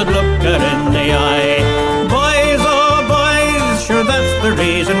could look her in the eye. Boys, oh boys, sure that's the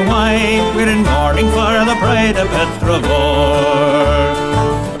reason why we're in mourning for the pride of Petrovor.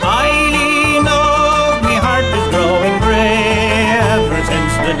 Eileen, oh, me heart is growing grey ever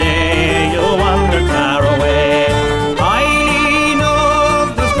since the day you wandered far away. Eileen,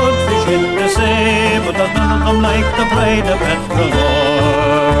 oh, there's good fish in the sea, but there's none of them like the pride of Petrovor.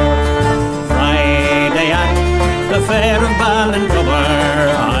 Friday at the fair of Ballintubber,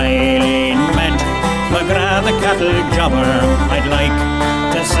 Eileen met McGrath the cattle jobber. I'd like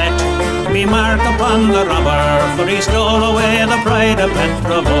to set me mark upon the robber, for he stole away the pride of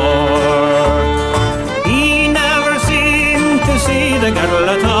Petrovor. He never seemed to see the girl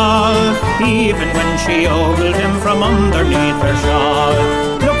at all, even when she ogled him from underneath her shawl.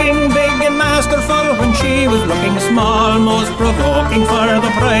 Looking big and masterful when she was looking small, most provoking for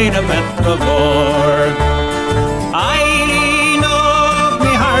the pride of Petrovor. Eileen, oh,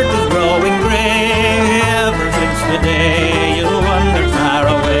 me heart is growing grey ever since the day you wandered far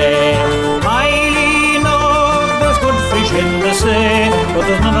away. Eileen, oh, there's good fish in the sea, but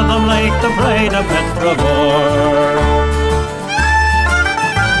there's none of them like the pride of Petrovor.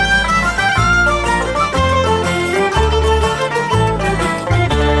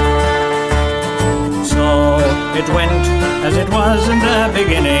 So it went as it was in the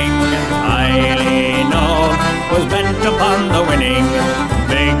beginning. Eileen, oh, was bent upon the winning.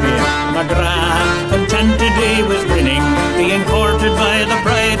 Big McGrath contented he was grinning, being courted by the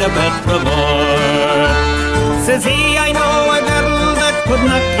pride of Petrovor. Says he, I know a girl that could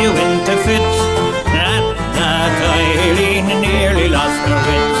knock you into fits. At that Eileen nearly lost her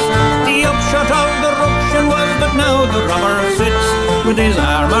wits. The upshot of the ruction was that now the robber sits with his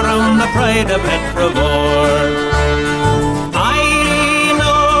arm around the pride of Petrovor. Eileen,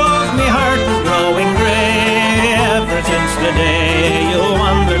 oh, me heart is growing grey ever since the day you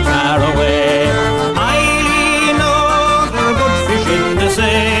wandered far away. Eileen, oh, there are good fish in the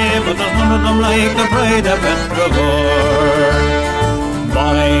sea, but there's none of them like the pride of Petrovor.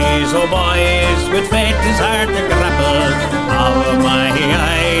 Boys, oh boys, with fate is hard to grapple. Oh my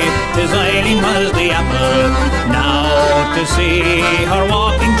eye, 'tis Eileen was the apple. Now to see her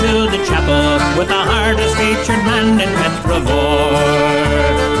walking to the chapel with the hardest featured man in Petrovor.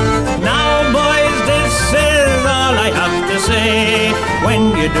 Now boys, this is all I have to say.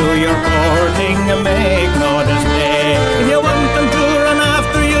 When you do your courting, make no display. If you want them to run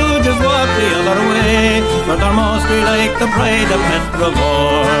after you, just walk the other way, for they're mostly like the pride of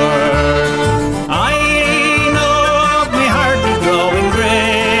Petrovor. I know me heart is growing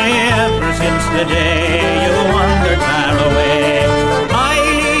grey ever since the day you wandered far away. I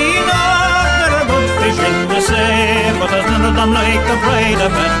know there are good fish in the sea, but there's none of them like the pride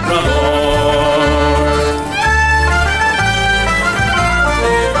of Petrovor.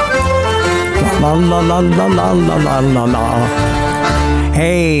 La la la la la la la la la.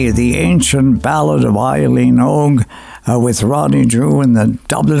 Hey, the ancient ballad of Eileen Og with Ronnie Drew and the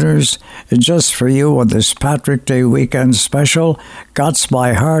Dubliners, just for you on this Patrick Day weekend special. Gots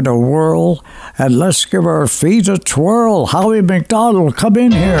my heart a whirl, and let's give our feet a twirl. Howie McDonald, come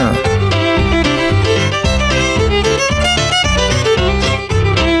in here.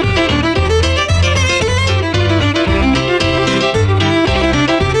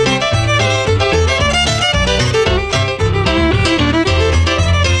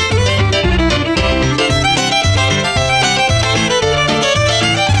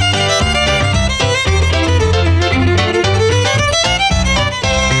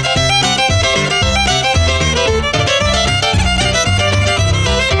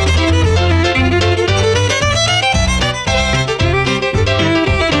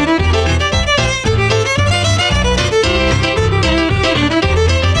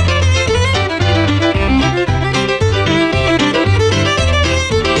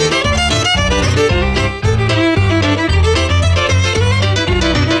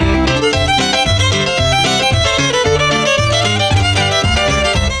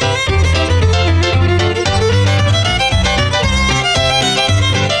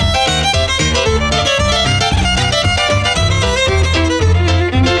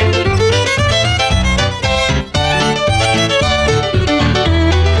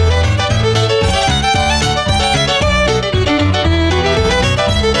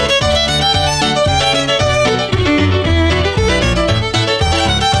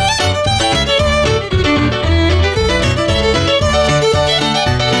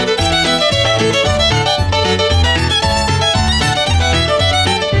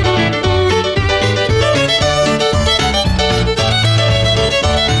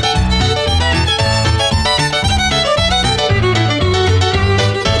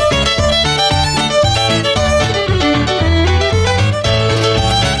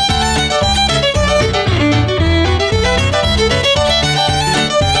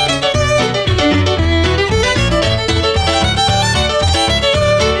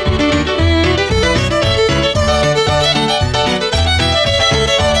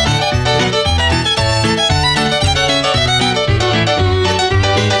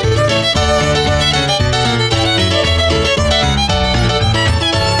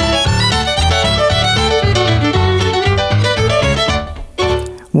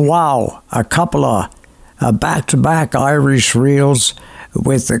 wow, a couple of back-to-back Irish reels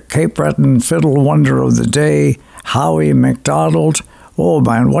with the Cape Breton Fiddle Wonder of the Day, Howie MacDonald. Oh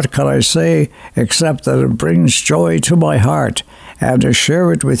man, what can I say except that it brings joy to my heart, and to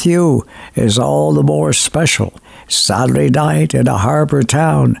share it with you is all the more special. Saturday night in a harbour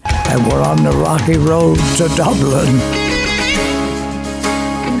town, and we're on the rocky road to Dublin.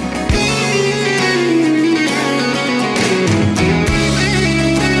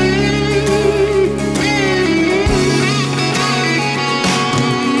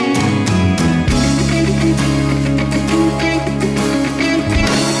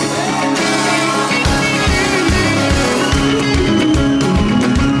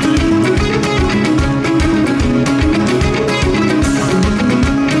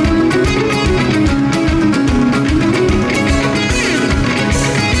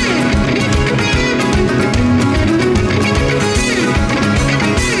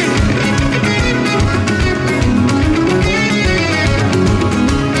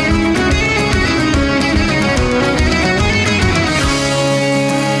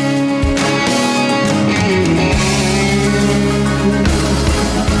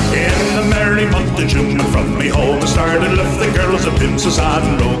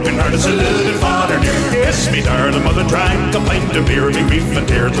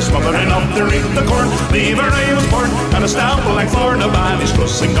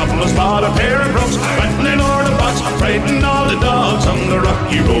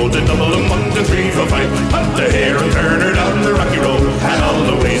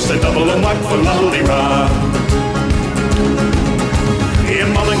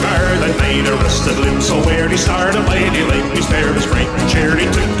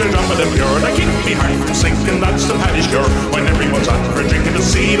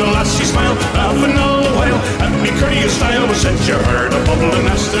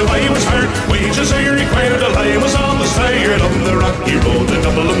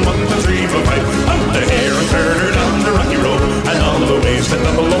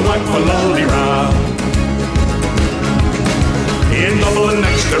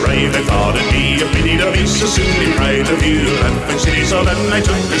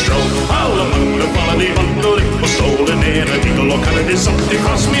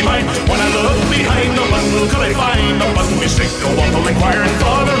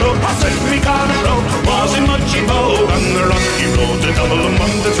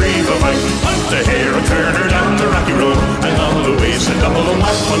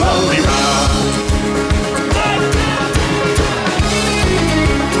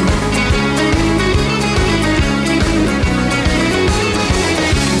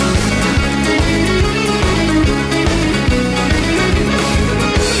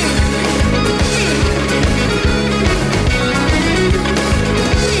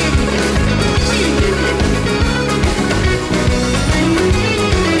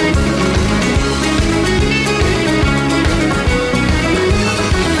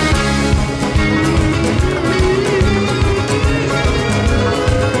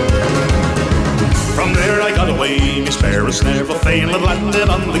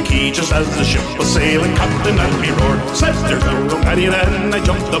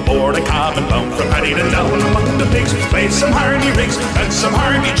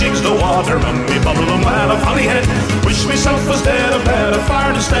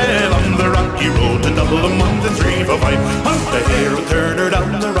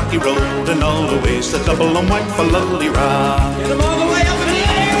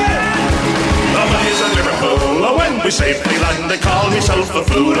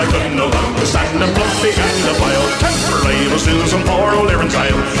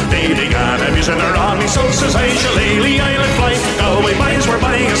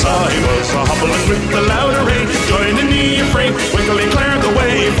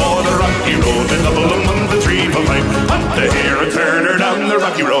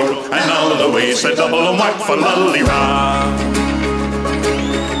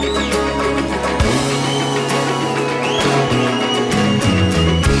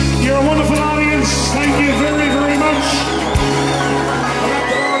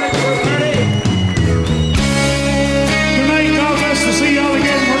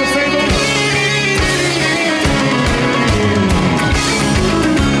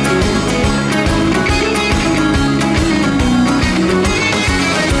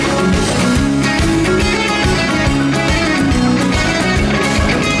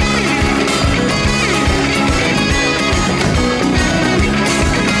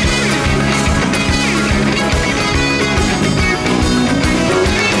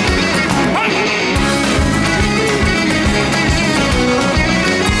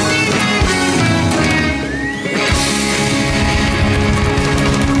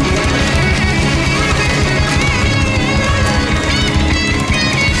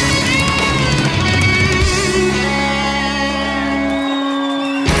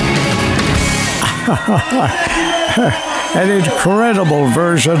 An incredible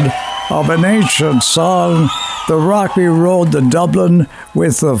version of an ancient song, The Rocky Road to Dublin,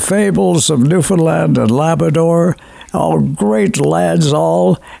 with the fables of Newfoundland and Labrador. Oh, great lads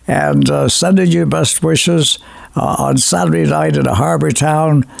all, and sending you best wishes on Saturday night in a harbour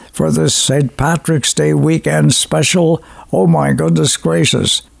town for this St. Patrick's Day weekend special. Oh my goodness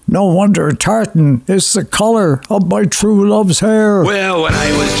gracious. No wonder tartan is the colour of my true love's hair. Well, when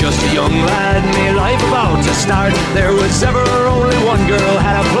I was just a young lad, me life about to start, there was ever only one girl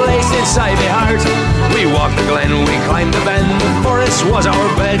had a place inside my heart. We walked the glen, we climbed the bend, the forest was our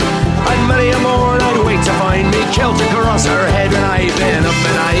bed, and many a morn I'd wait to find me kilt across her head. And I've been up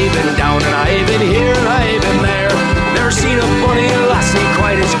and I've been down and I've been here and I've been there, never seen a funny lassie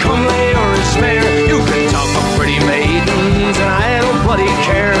quite as comely or as fair. You can talk of pretty maidens and I don't bloody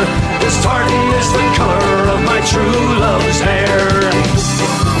care. This tartan is the colour of my true love's hair.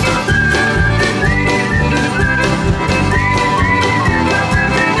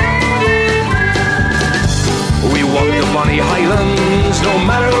 We walked the bonny highlands, no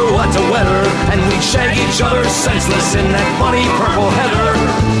matter what the weather, and we'd shag each other senseless in that bonny purple heather.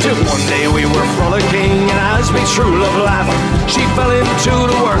 Till one day we were frolicking, and as me true love laughed, she fell into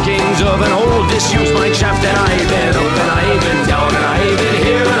the workings of an old disused mine shaft. And I've been up and I've been down and I've been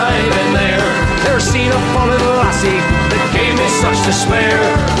here and I've been there, never seen a fallen lassie that gave me such despair.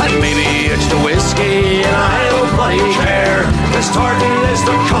 And maybe it's the whiskey and I don't bloody care. This tartan is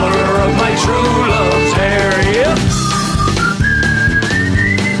the colour of my true love's hair. Yep.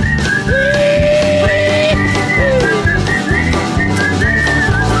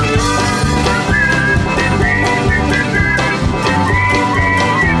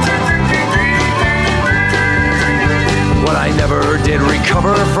 I never did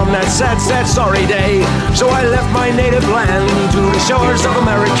recover from that sad, sorry day, so I left my native land to the shores of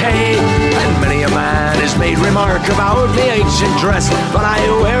America. And many a man has made remark about the ancient dress, but I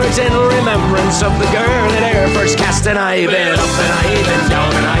wear it in remembrance of the girl that e'er first cast. And I've been up and I've been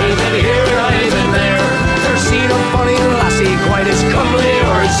down and I've been here and I've been there, never seen a funny lassie quite as comely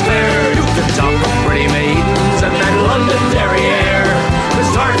or as fair. You can talk of pretty maidens and that London derriere, this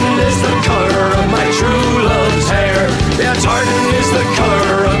tartan is the colour of my true love's hair. Yeah, tartan is the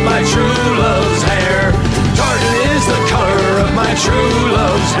colour of my true love's hair. Tartan is the colour of my true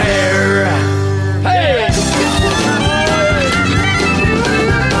love's hair. Hey!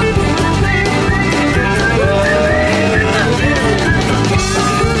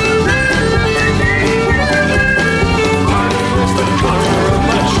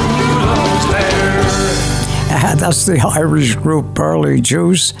 That's the Irish group Pearly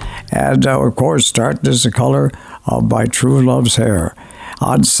Juice, and of course tartan is the colour of my true love's hair.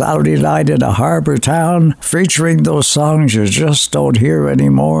 On Saturday night in a harbour town, featuring those songs you just don't hear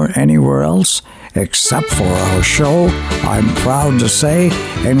anymore anywhere else, except for our show, I'm proud to say,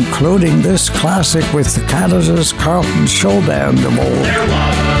 including this classic with Canada's Carlton Show Band of old. There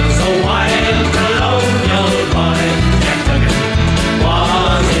was a wild colonial boy, Jack Duggan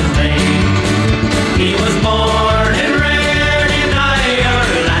was his name. He was born and reared in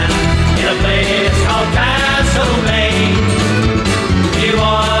Ireland, in a place called Castlemaine. He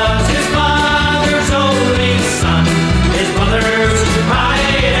was his father's only son, his mother's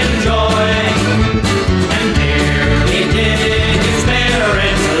pride and joy, and dearly did his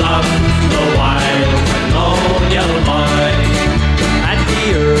parents love the wild colonial boy. At the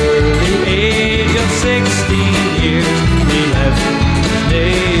early age of 16 years, he left his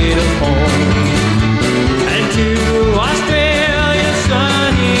native home, and to Australia's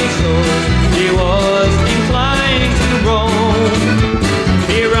sunny shores he was inclined to roam.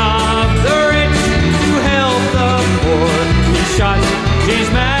 He robbed the rich to help the poor, he shot James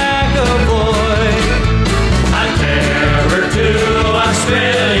McAvoy. A terror to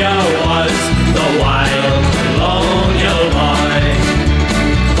Australia was the wild colonial boy.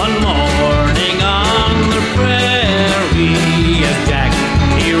 One morning on the prairie, as Jack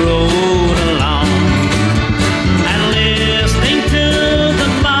he rode along, and listening to the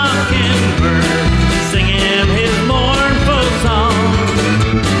mockingbird singing his mournful song,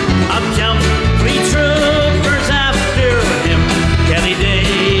 up jumped 3 troopers after him, Kelly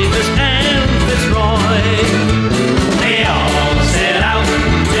Davis and Fitzroy. They all set out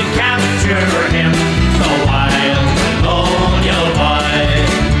to capture him, the wild colonial boy.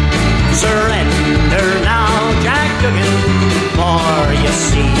 Surrender now, Jack Duggan, for you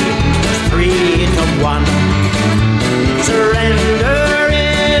see there's 3 to 1. Surrender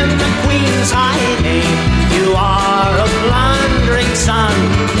in the Queen's high name, you are a blundering son.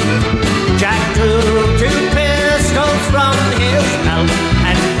 Jack drew 2 pistols from his belt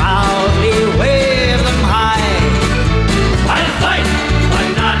and proudly waved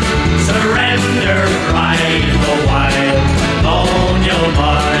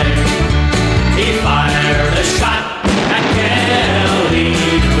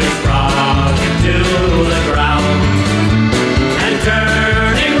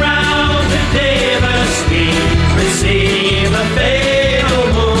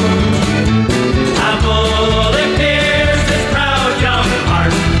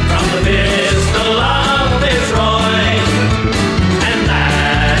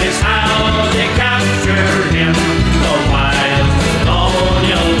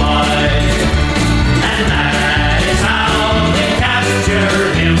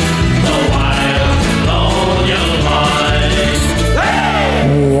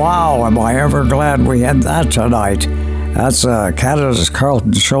glad we had that tonight. That's Canada's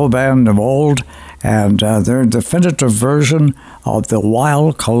Carlton Show Band of old, and their definitive version of The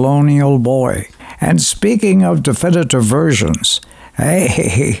Wild Colonial Boy. And speaking of definitive versions,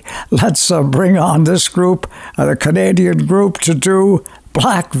 hey, let's bring on this group, the Canadian group, to do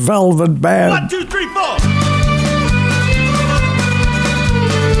Black Velvet Band. 1, 2, 3, 4.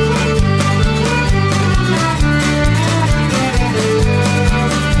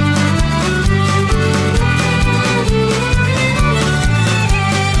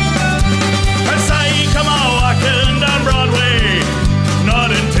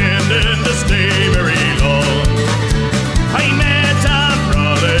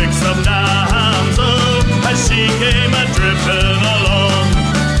 She came a-drippin' along.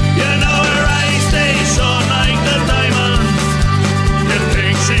 You know her eyes, they shone like the diamonds. You'd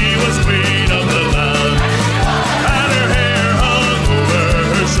think she was queen of the land. And her hair hung over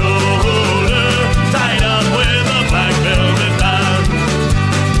her shoulder, tied up with a black velvet band.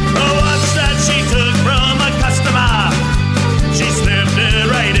 A watch that she took from a customer, she slipped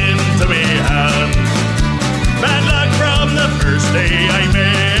it right into me hand. Bad luck from the first day I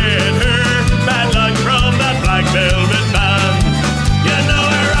met her. Bad luck from that black velvet band. You know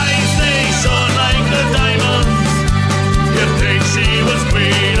her eyes, they shone like the diamonds. You'd think she was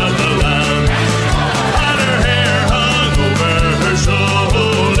queen of the land. And her hair hung over her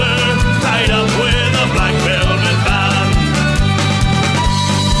shoulder, tied up with a black velvet band.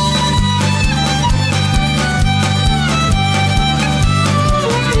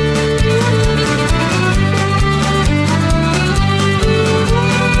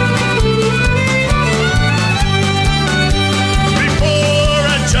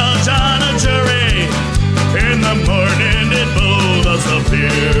 Morning it pulled us up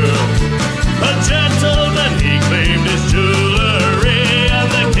here. A gentleman, he claimed his jewelry,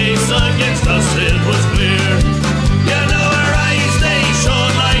 and the case against us, it was clear. You know her eyes, they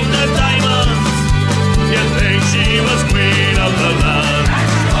shone like the diamonds. You'd think she was queen of the land.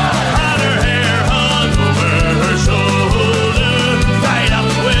 And her hair hung over her shoulder, tied up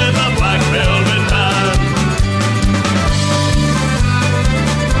with a black velvet band.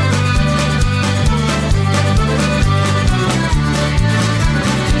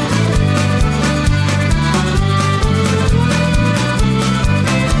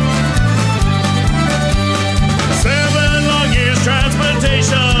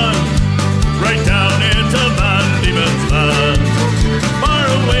 Right down into Van Diemen's Land, far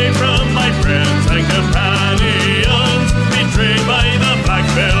away from my friends and companions, betrayed by the black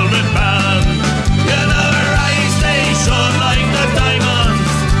velvet band. You know her eyes, they shone like the diamonds.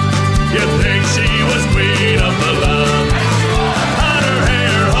 You'd think she was queen of the land. And her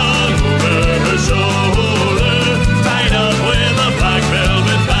hair hung over her shoulder, tied up with a black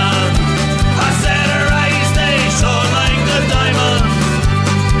velvet band. I said her eyes, they shone like the diamonds.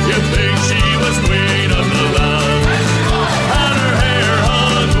 You'd think she was queen of the land. And her hair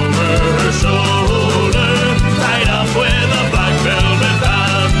hung over her shoulder, tied up with a black velvet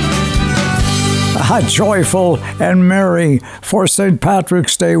band. Joyful and merry for St.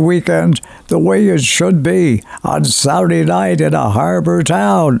 Patrick's Day weekend, the way it should be on Saturday night in a harbour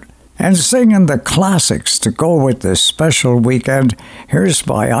town. And singing the classics to go with this special weekend, here's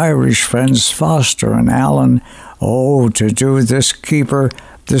my Irish friends Foster and Alan. Oh, to do this keeper,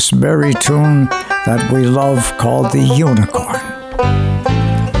 this merry tune that we love called The Unicorn.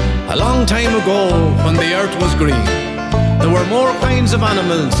 A long time ago, when the earth was green, there were more kinds of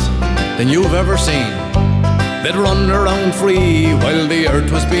animals than you've ever seen. They'd run around free while the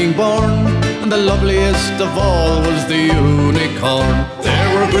earth was being born, and the loveliest of all was the unicorn. There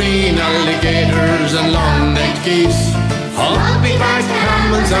were green alligators and long-necked geese, humpy-backed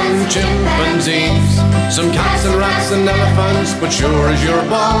camels and chimpanzees, some cats and rats and elephants, but sure as you're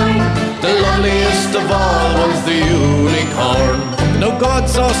born, the loveliest of all was the unicorn. Now God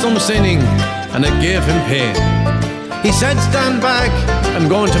saw some sinning, and it gave him pain. He said, stand back, I'm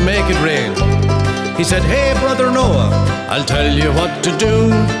going to make it rain. He said, hey brother Noah, I'll tell you what to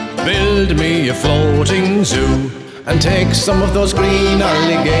do. Build me a floating zoo, and take some of those green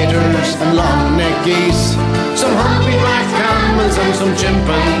alligators and long-necked geese, some humpy-backed camels and some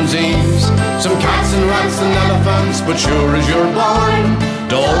chimpanzees, some cats and rats and elephants, but sure as you're born,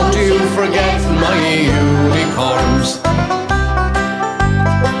 don't you forget my unicorns.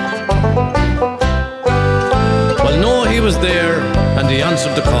 Well, Noah, he was there, and he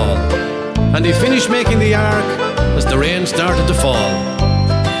answered the call, and he finished making the ark as the rain started to fall.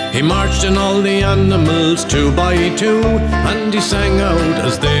 He marched in all the animals 2 by 2, and he sang out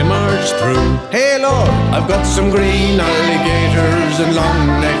as they marched through. Hey Lord, I've got some green alligators and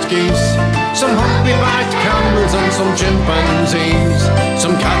long-necked geese, some humpy-backed camels and some chimpanzees,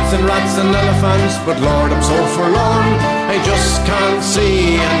 some cats and rats and elephants, but Lord, I'm so forlorn, I just can't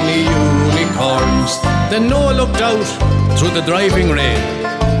see any unicorns. Then Noah looked out through the driving rain.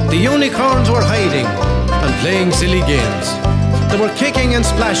 The unicorns were hiding and playing silly games. They were kicking and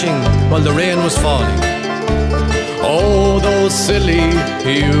splashing while the rain was falling. Oh, those silly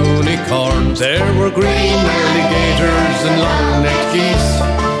unicorns. There were green alligators and long-necked geese,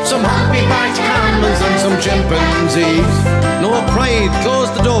 some humpy-backed camels and some chimpanzees. Noah cried, close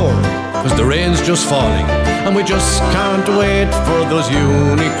the door, 'cause the rain's just falling, and we just can't wait for those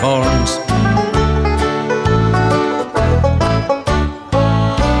unicorns.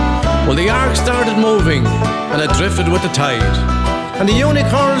 Well, the ark started moving, and it drifted with the tide. And the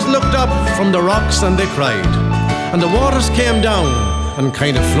unicorns looked up from the rocks and they cried. And the waters came down and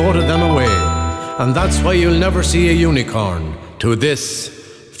kind of floated them away. And that's why you'll never see a unicorn to this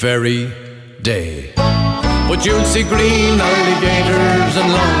very day. But you'll see green alligators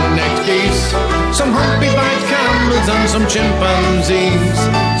and long-necked geese, some humpy-backed camels and some chimpanzees,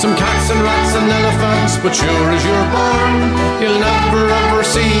 some cats and rats and elephants, but sure as you're born, you'll never ever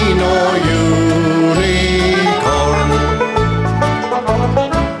see no unicorn.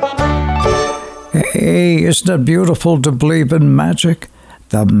 Hey, isn't it beautiful to believe in magic?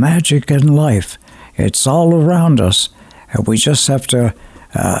 The magic in life. It's all around us, and we just have to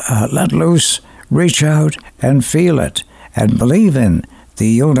let loose, reach out and feel it, and believe in the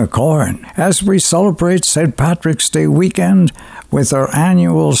unicorn. As we celebrate St. Patrick's Day weekend with our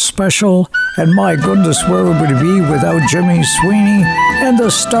annual special, and my goodness, where would we be without Jimmy Sweeney and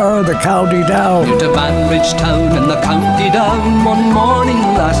the star of the County Down? Near to Banbridge Town in the County Down one morning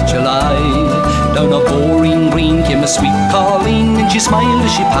last July. Down a boring green came a sweet Colleen, and she smiled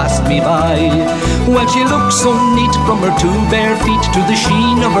as she passed me by. Well, she looked so neat from her 2 bare feet to the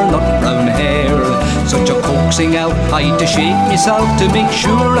sheen of her nut brown hair. Such a coaxing out, I had to shake myself to make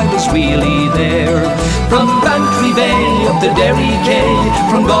sure I was really there. From Bantry Bay up to Derry Quay,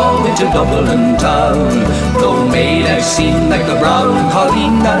 from Galway to Dublin town, no maid I've seen like the brown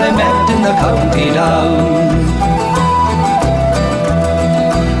Colleen that I met in the County Down.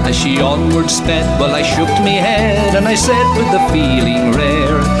 As she onward sped, well, I shook me head, and I said with a feeling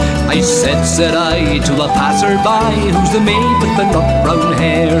rare, I said I, to a passer-by, who's the maid with the nut brown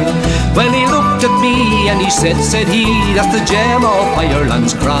hair? Well, he looked at me, and he said he, that's the gem of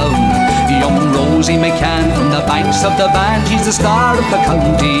Ireland's crown. Young Rosie McCann from the banks of the Band, she's the star of the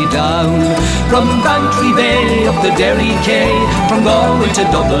County Down. From Bantry Bay up the Derry Quay, from Galway to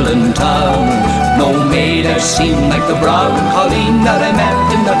Dublin town, no maid I've seen like the brown Colleen that I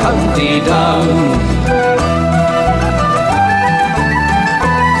met in the County Down.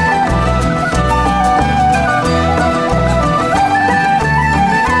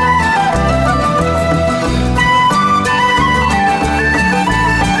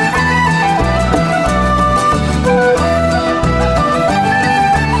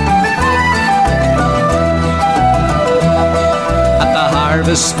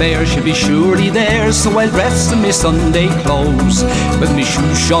 Harvest fair, she'll be surely there, so I'll dress in me Sunday clothes, with me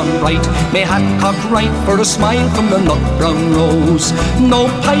shoes shone bright, me hat cocked right, for a smile from the nut brown rose. No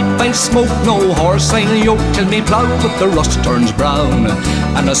pipe I'll smoke, no horse I'll yoke, till me plough with the rust turns brown,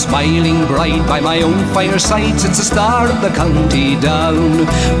 and a smiling bride by my own fireside sits the star of the County Down.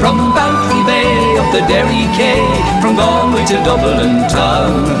 From Bantry Bay up the Derry Quay, from Galway to Dublin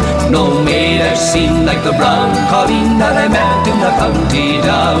town, no maid I've seen like the brown Colleen that I met in the County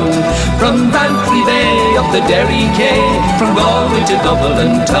Down. From Bantry Bay up the Derry Quay, from Galway to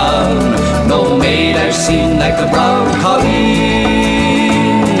Dublin town, no maid I've seen like the brown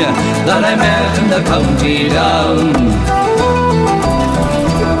Colleen that I met in the County Down.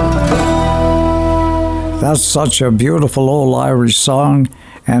 That's such a beautiful old Irish song,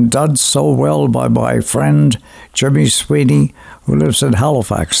 and done so well by my friend Jimmy Sweeney, who lives in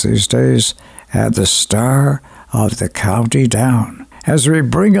Halifax these days, and the star of the County Down. As we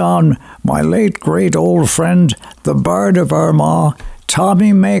bring on my late great old friend, the Bard of Armagh,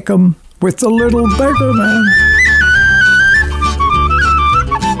 Tommy Makem, with the Little Beggar Man.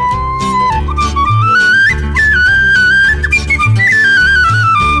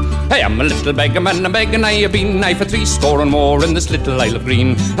 Hey, I'm a little beggar man, I'm begging I have been, I for 60 and more in this little Isle of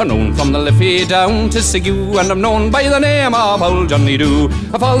Green. I'm known from the Liffey down to Sigew, and I'm known by the name of Old Johnny Doo.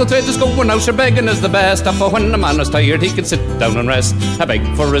 Of all the trades that's going out, sure begging is the best. For when a man is tired, he can sit down and rest. I beg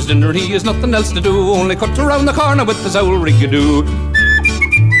for his dinner, he has nothing else to do, only cut around the corner with his old rigadoo.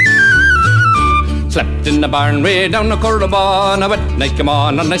 Slept in the barn way down the Cordoba. A wet night came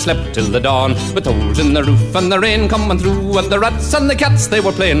on and I slept till the dawn, with holes in the roof and the rain coming through, and the rats and the cats they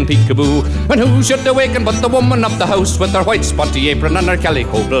were playing peekaboo. And who should awaken but the woman of the house, with her white spotty apron and her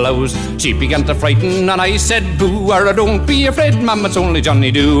calico blouse. She began to frighten and I said boo, or don't be afraid ma'am, it's only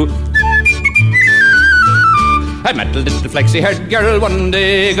Johnny Doo. I met a little flexy-haired girl one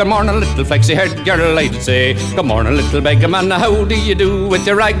day. Good morning, little flexy-haired girl, I'd say. Good morning, little beggar man, how do you do? With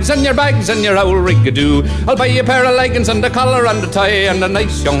your rags and your bags and your owl rig-a-doo. I'll buy you a pair of leggings and a collar and a tie, and a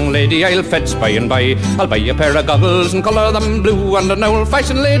nice young lady I'll fetch by and by. I'll buy you a pair of goggles and colour them blue, and an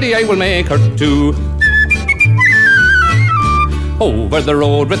old-fashioned lady I will make her too. Over the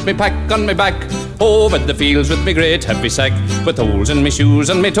road with me pack on my back, over the fields with me great heavy sack, with holes in me shoes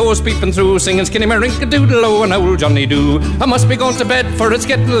and me toes peeping through, singing skinny me rink-a-doodle-o and old Johnny Doo. I must be going to bed for it's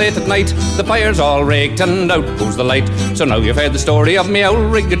getting late at night, the fire's all raked and out goes the light. So now you've heard the story of me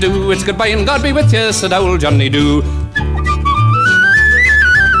old rig-a-doo, it's goodbye and God be with you, said old Johnny Doo.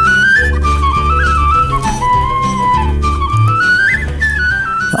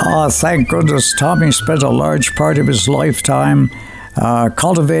 Ah, thank goodness Tommy spent a large part of his lifetime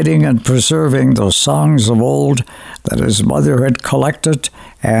cultivating and preserving those songs of old that his mother had collected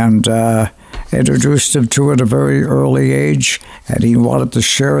and introduced him to at a very early age, and he wanted to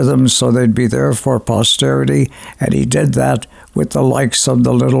share them so they'd be there for posterity, and he did that with the likes of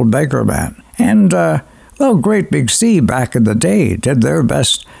the Little Beggar Man. And, well, Great Big Sea back in the day did their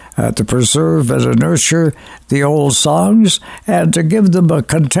best to preserve and to nurture the old songs and to give them a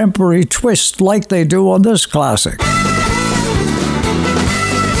contemporary twist like they do on this classic.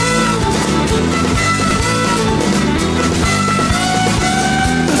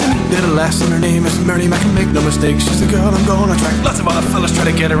 Little lass and her name is Mary Mac, and make no mistake, she's the girl I'm gonna track. Lots of other fellas try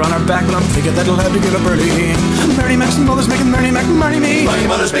to get her on her back, but I'm thinking that I'll have to get a birdie. Mary Mac's mother's making Mary Mac marry me. My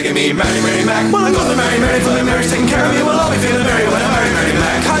mother's making me marry Mary Mac. Well, I'm gonna marry Mary, for Mary's taking care of me. Well, I'll be feeling merry when I marry Mary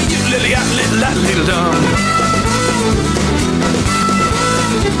Mac. Hi, you little dumb.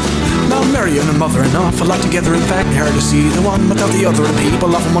 Now Mary and her mother an awful lot together. In fact, hard to see the one without the other, and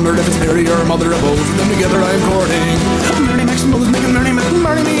people often wondered if it's Mary or her mother or both of them together I'm courting. Mary Mac's mother's making Mary Mac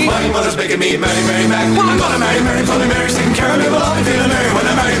marry me. My mother's making me marry Mary Mac. Well, I'm gonna marry Mary, for Mary's taking care of me. Well, I'll be feeling merry when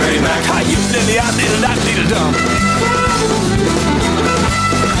I marry Mary Mac. Hi, you little dumb.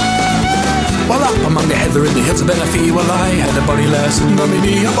 Well, up among the heather in the hills of Benefee, well, I had a buddy lass and mummy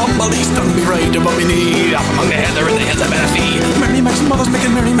me. A bumblebee stung me right above me knee. Up among the heather in the hills of Benefee, Mary Mac's mother's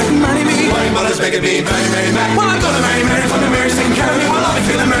making Mary Mac marry me. My mother's making me marry Mary Mac. Well, I'm gonna marry Mary, for Mary's taking care of me. Well, I'll be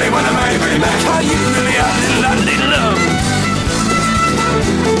feeling merry when I marry Mary Mac. How you really are, little.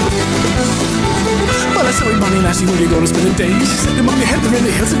 Well, I saw we money lassie, where you go to spend the day? She said among the heather in the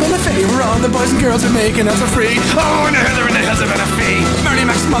hills of Benefee, where all the boys and girls are making us for free. Oh, in the heather in the hills of Benefee, Mary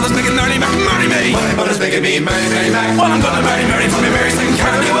Mac's mother's making Mary Mac marry me. My mother's making me marry Mary Mac. Well, I'm gonna marry Mary, for Mary's taking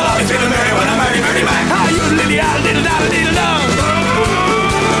care of me. Well, I'll be feeling merry when I marry Mary Mac. How you little.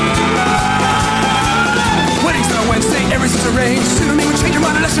 Wedding's on Wednesday, everything's arranged. Soon we would change your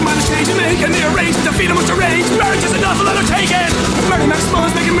mind unless your mind is changed. Make and the arrange, the freedom was arranged. Marriage is an awful undertaking. Mary Mac's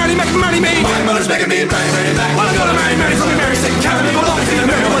mother's making Mary Mac marry me. My mother's making me marry Mary Mac. Well, I'm gonna marry Mary, for Mary's taking care of me. Well, I'll be feeling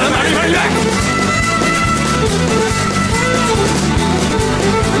merry when I marry Mary Mac.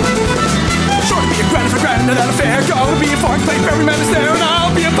 Sure to be a grand for grand and that affair. Go be a fork plate, Mary Mac is there, and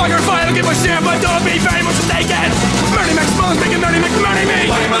I'll be a bugger if I don't give a share, but don't be very much mistaken. Mary Mac's mother's making Mary Mac marry me.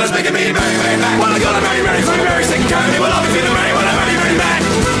 My mother's making me marry Mary Mac. Well, I'm gonna marry Mary, for Mary's taking care of me. Well, I'll be feeling merry when I marry Mary Mac.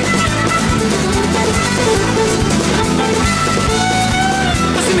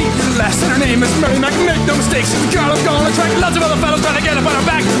 Listen to me, little lass, and her name is Mary Mac. Make no mistakes, she's the girl I'm gonna attract. Lots of other fellas trying to get up on her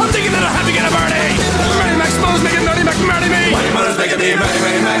back. I'm thinking that I'll have to get a birdie. Mary Mac's mother's making Mary Mac marry me. My mother's making me marry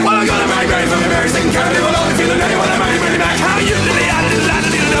Mary Mac. Well, I'm gonna marry Mary, for Mary's taking care of me. Well, I'll be feeling merry when I marry Mary Mac. How you little.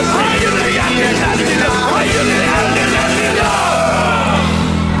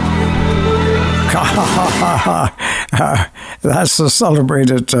 That's a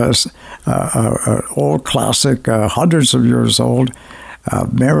celebrated old classic, hundreds of years old,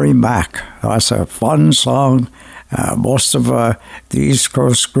 Mary Mac. That's a fun song. Most of the East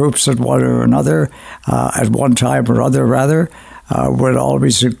Coast groups at one or another, at one time or other rather, would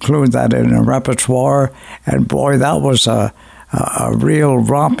always include that in a repertoire. And boy, that was a real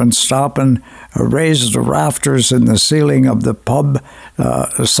rompin', stompin', raise the rafters in the ceiling of the pub,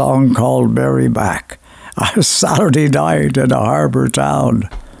 a song called Mary Mac. A Saturday night in a harbour town.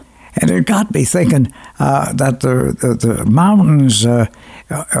 And it got me thinking that the mountains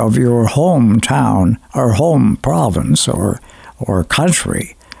of your hometown or home province or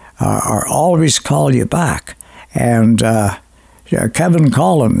country are always call you back. And Kevin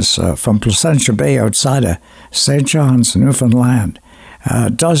Collins from Placentia Bay outside of St. John's, Newfoundland,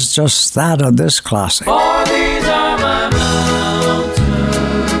 does just that on this classic. For these are my mountains,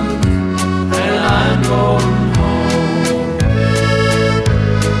 and I'm going home.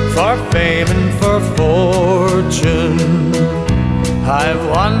 For fame and for fortune, I've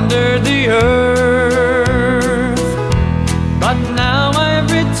wandered the earth, but now I've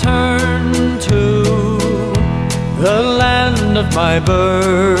returned to the land of my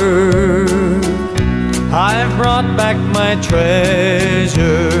birth. I've brought back my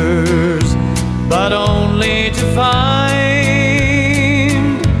treasures, but only to find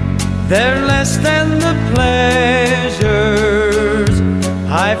they're less than the pleasures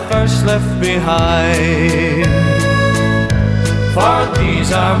I first left behind. For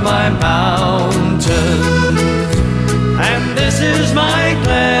these are my mountains, and this is my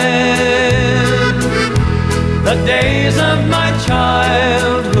glen. The days of my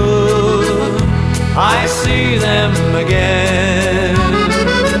childhood, I see them again.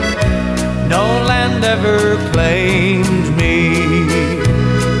 No land ever claimed me,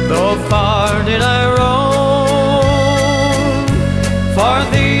 though far did I roam. For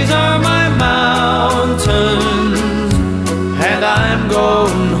these are my mountains, and I'm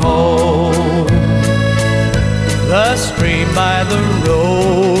going home. The stream by the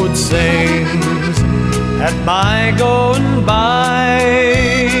road sings at my going by.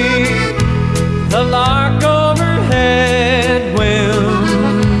 The lark overhead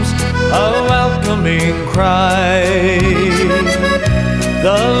whims a welcoming cry.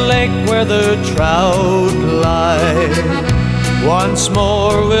 The lake where the trout lie, once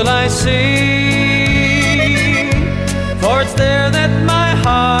more will I see. For it's there that my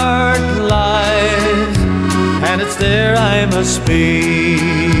heart lies, and it's there I must be.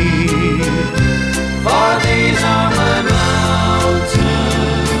 For these are my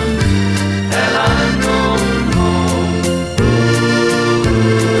mountains, and I'm going home.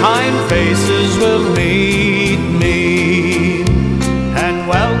 Kind faces will meet me and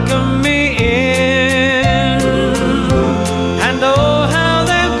welcome me in, and oh how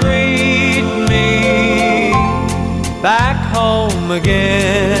they'll greet me back home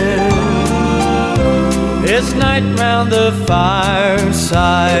again. This night round the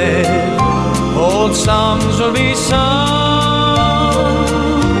fireside, old songs will be sung.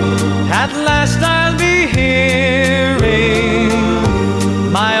 At last I'll be hearing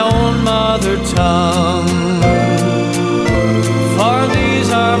my own mother tongue. For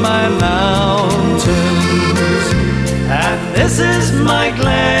these are my mountains, and this is my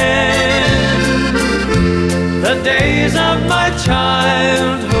glen. The days of my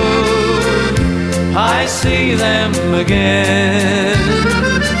childhood, I see them again.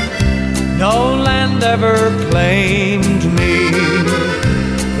 No land ever claimed me,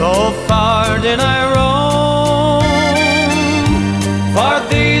 though far did I roam. For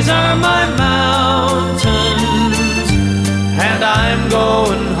these are my mountains, and I'm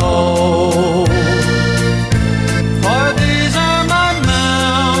going home. For these are my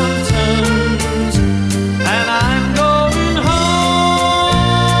mountains, and I'm going home.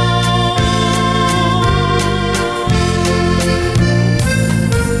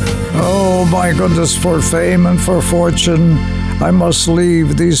 Oh my goodness, for fame and for fortune, I must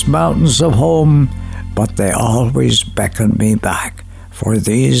leave these mountains of home, but they always beckon me back. For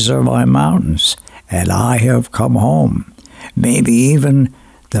these are my mountains, and I have come home. Maybe even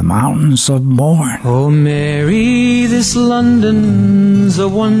the mountains of morn. Oh Mary, this London's a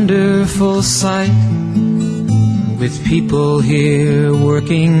wonderful sight, with people here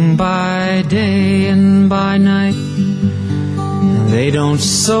working by day and by night. They don't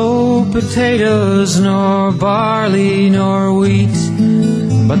sow potatoes, nor barley, nor wheat,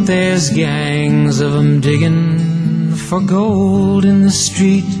 but there's gangs of 'em digging for gold in the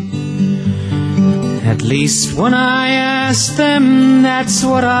street. At least when I asked them, that's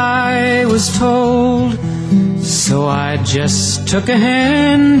what I was told. So I just took a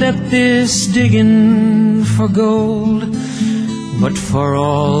hand at this digging for gold. But for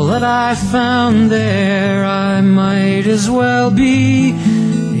all that I found there, I might as well be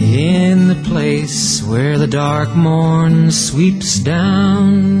in the place where the dark morn sweeps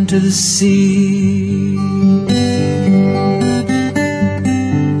down to the sea.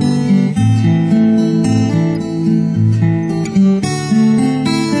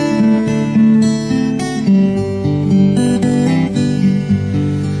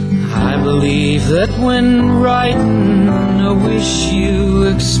 I believe that when writing a wish you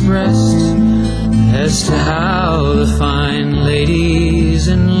expressed as to how the fine ladies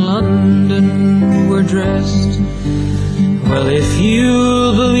in London were dressed, Well, if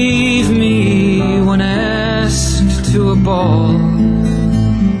you'll believe me, when asked to a ball,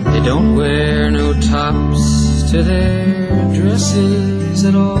 they don't wear no tops to their dresses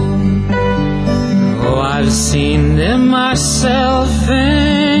at all. Oh, I've seen them myself,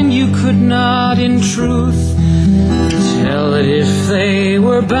 and you could not in truth tell that if they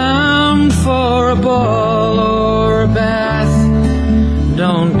were bound for a ball or a bath.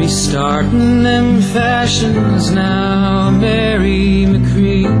 Don't be starting them fashions now, Mary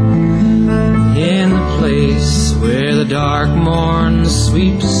McCree, in the place where the dark morn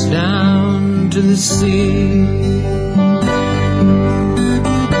sweeps down to the sea.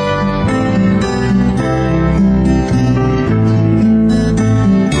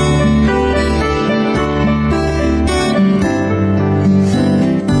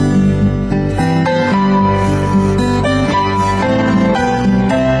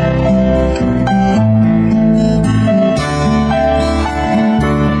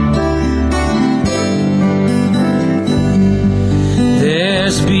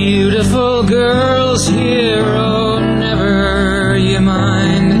 Beautiful girls here, oh, never you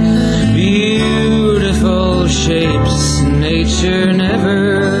mind. Beautiful shapes nature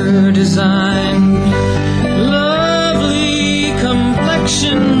never designed. Lovely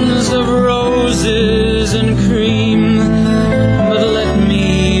complexions of roses and cream. But let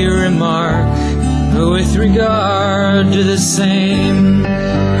me remark, with regard to the same,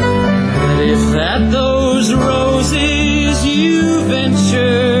 that if at those roses you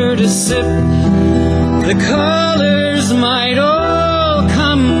venture to sip, the colors might all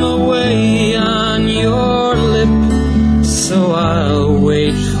come away on your lip. So I'll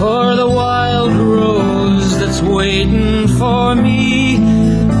wait for the wild rose that's waiting for me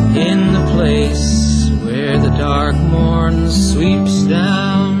in the place where the dark morn sweeps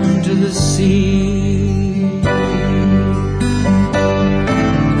down to the sea.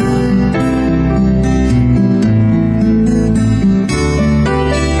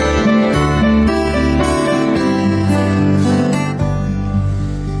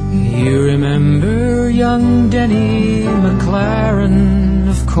 You remember young Denny McLaren,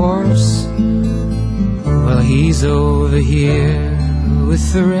 of course. Well, he's over here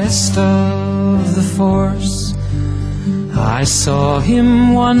with the rest of the force. I saw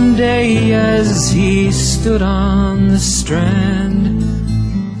him one day as he stood on the strand,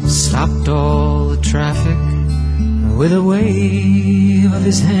 stopped all the traffic with a wave of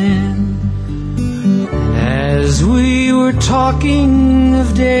his hand. As we were talking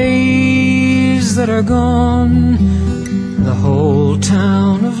of days that are gone, the whole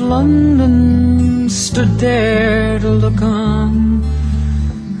town of London stood there to look on.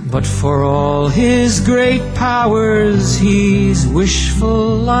 But for all his great powers, he's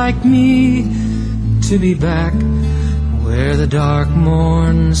wishful like me to be back where the dark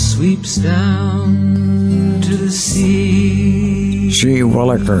morn sweeps down to the sea. Gee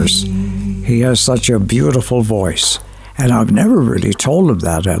Willikers, he has such a beautiful voice, and I've never really told him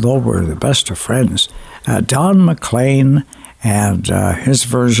that, although we're the best of friends. Don McLean and his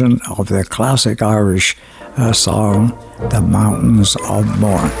version of the classic Irish song, The Mountains of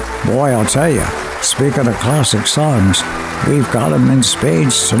Mourne. Boy, I'll tell you, speaking of classic songs, we've got them in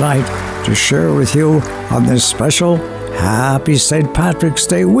spades tonight to share with you on this special Happy St. Patrick's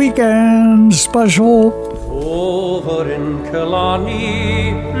Day weekend special. Over in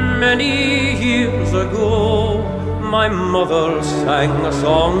Killarney, many years ago, my mother sang a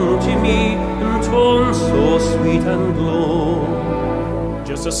song to me in tones so sweet and low.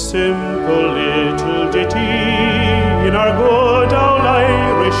 Just a simple little ditty in our good old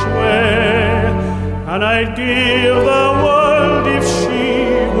Irish way, and I'd give the world if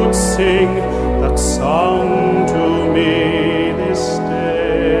she would sing that song to me this day.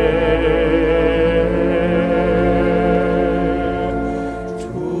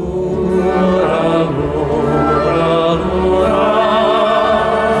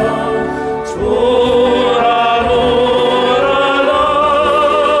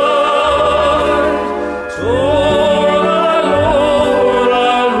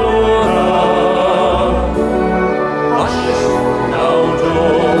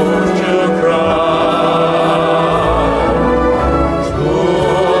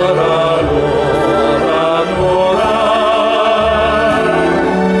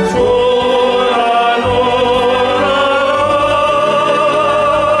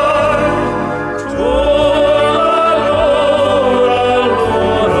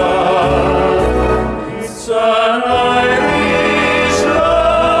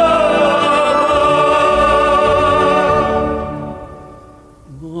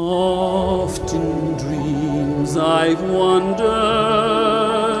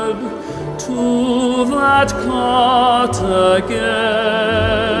 not caught again.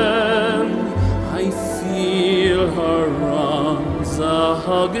 I feel her arms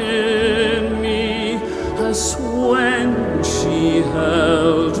a-hugging me as when she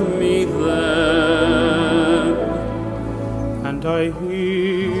held me then. And I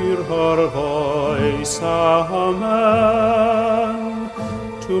hear her voice amen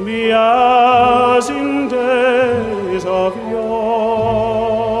to me as in days of yore,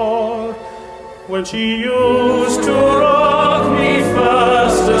 when she used to rock me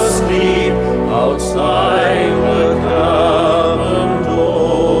fast asleep outside the cabin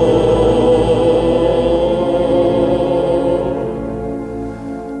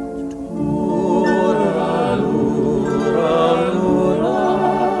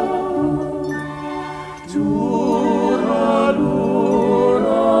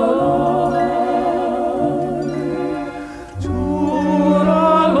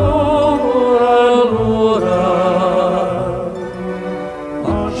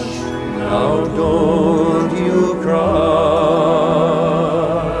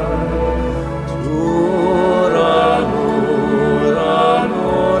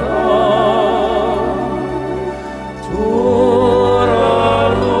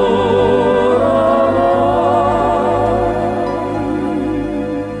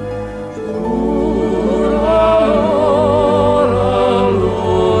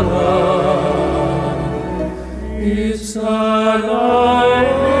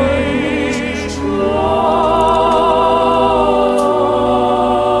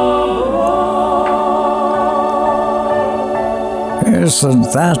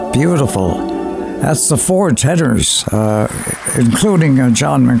Isn't that beautiful? That's the four tenors, including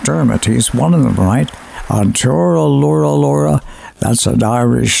John McDermott. He's one of them, right? Tura Lura Lura, that's an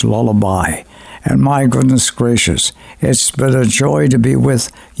Irish lullaby. And my goodness gracious, it's been a joy to be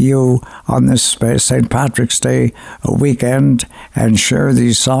with you on this St. Patrick's Day weekend and share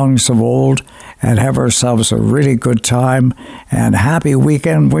these songs of old and have ourselves a really good time. And happy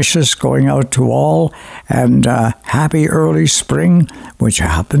weekend wishes going out to all, and happy early spring, which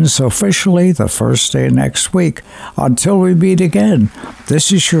happens officially the first day next week. Until we meet again,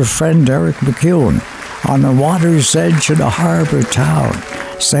 this is your friend Eric MacEwen on the water's edge in a harbour town,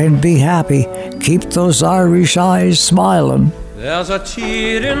 saying be happy, keep those Irish eyes smiling. There's a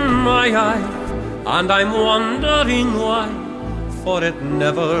tear in my eye, and I'm wondering why, for it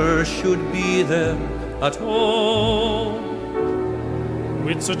never should be there at all.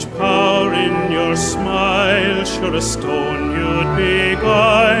 With such power in your smile, sure a stone you'd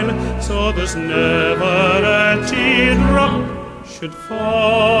beguile, so there's never a teardrop should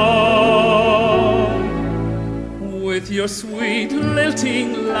fall. With your sweet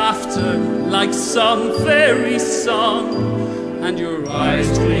lilting laughter, like some fairy song, and your eyes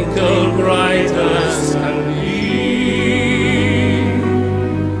twinkle bright as can be.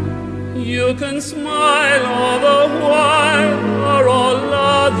 You can smile all the while, or all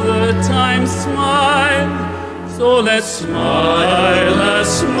other times smile. So let's smile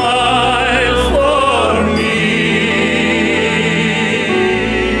for me.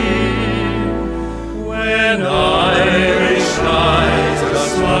 When Irish eyes are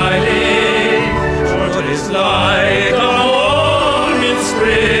smiling, what is like a morning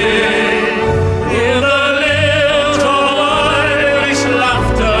spring, in the lilt of Irish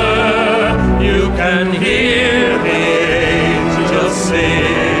laughter, you can hear the angels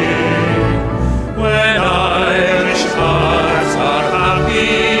sing. When Irish hearts are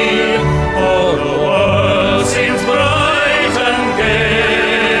happy, all the world seems bright and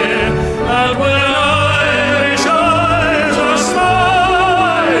gay. And when Irish eyes are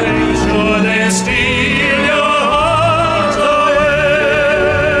smiling, sure they steal your heart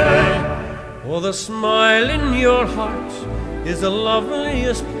away. Oh, the smile in your heart is the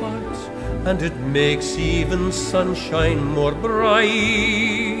loveliest part, and it makes even sunshine more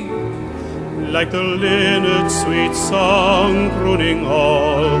bright. Like the linnet sweet song crooning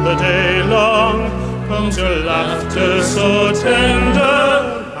all the day long, comes your laughter so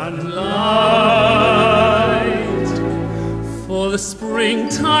tender and light. For the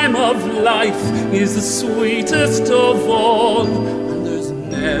springtime of life is the sweetest of all, and there's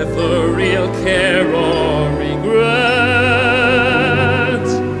never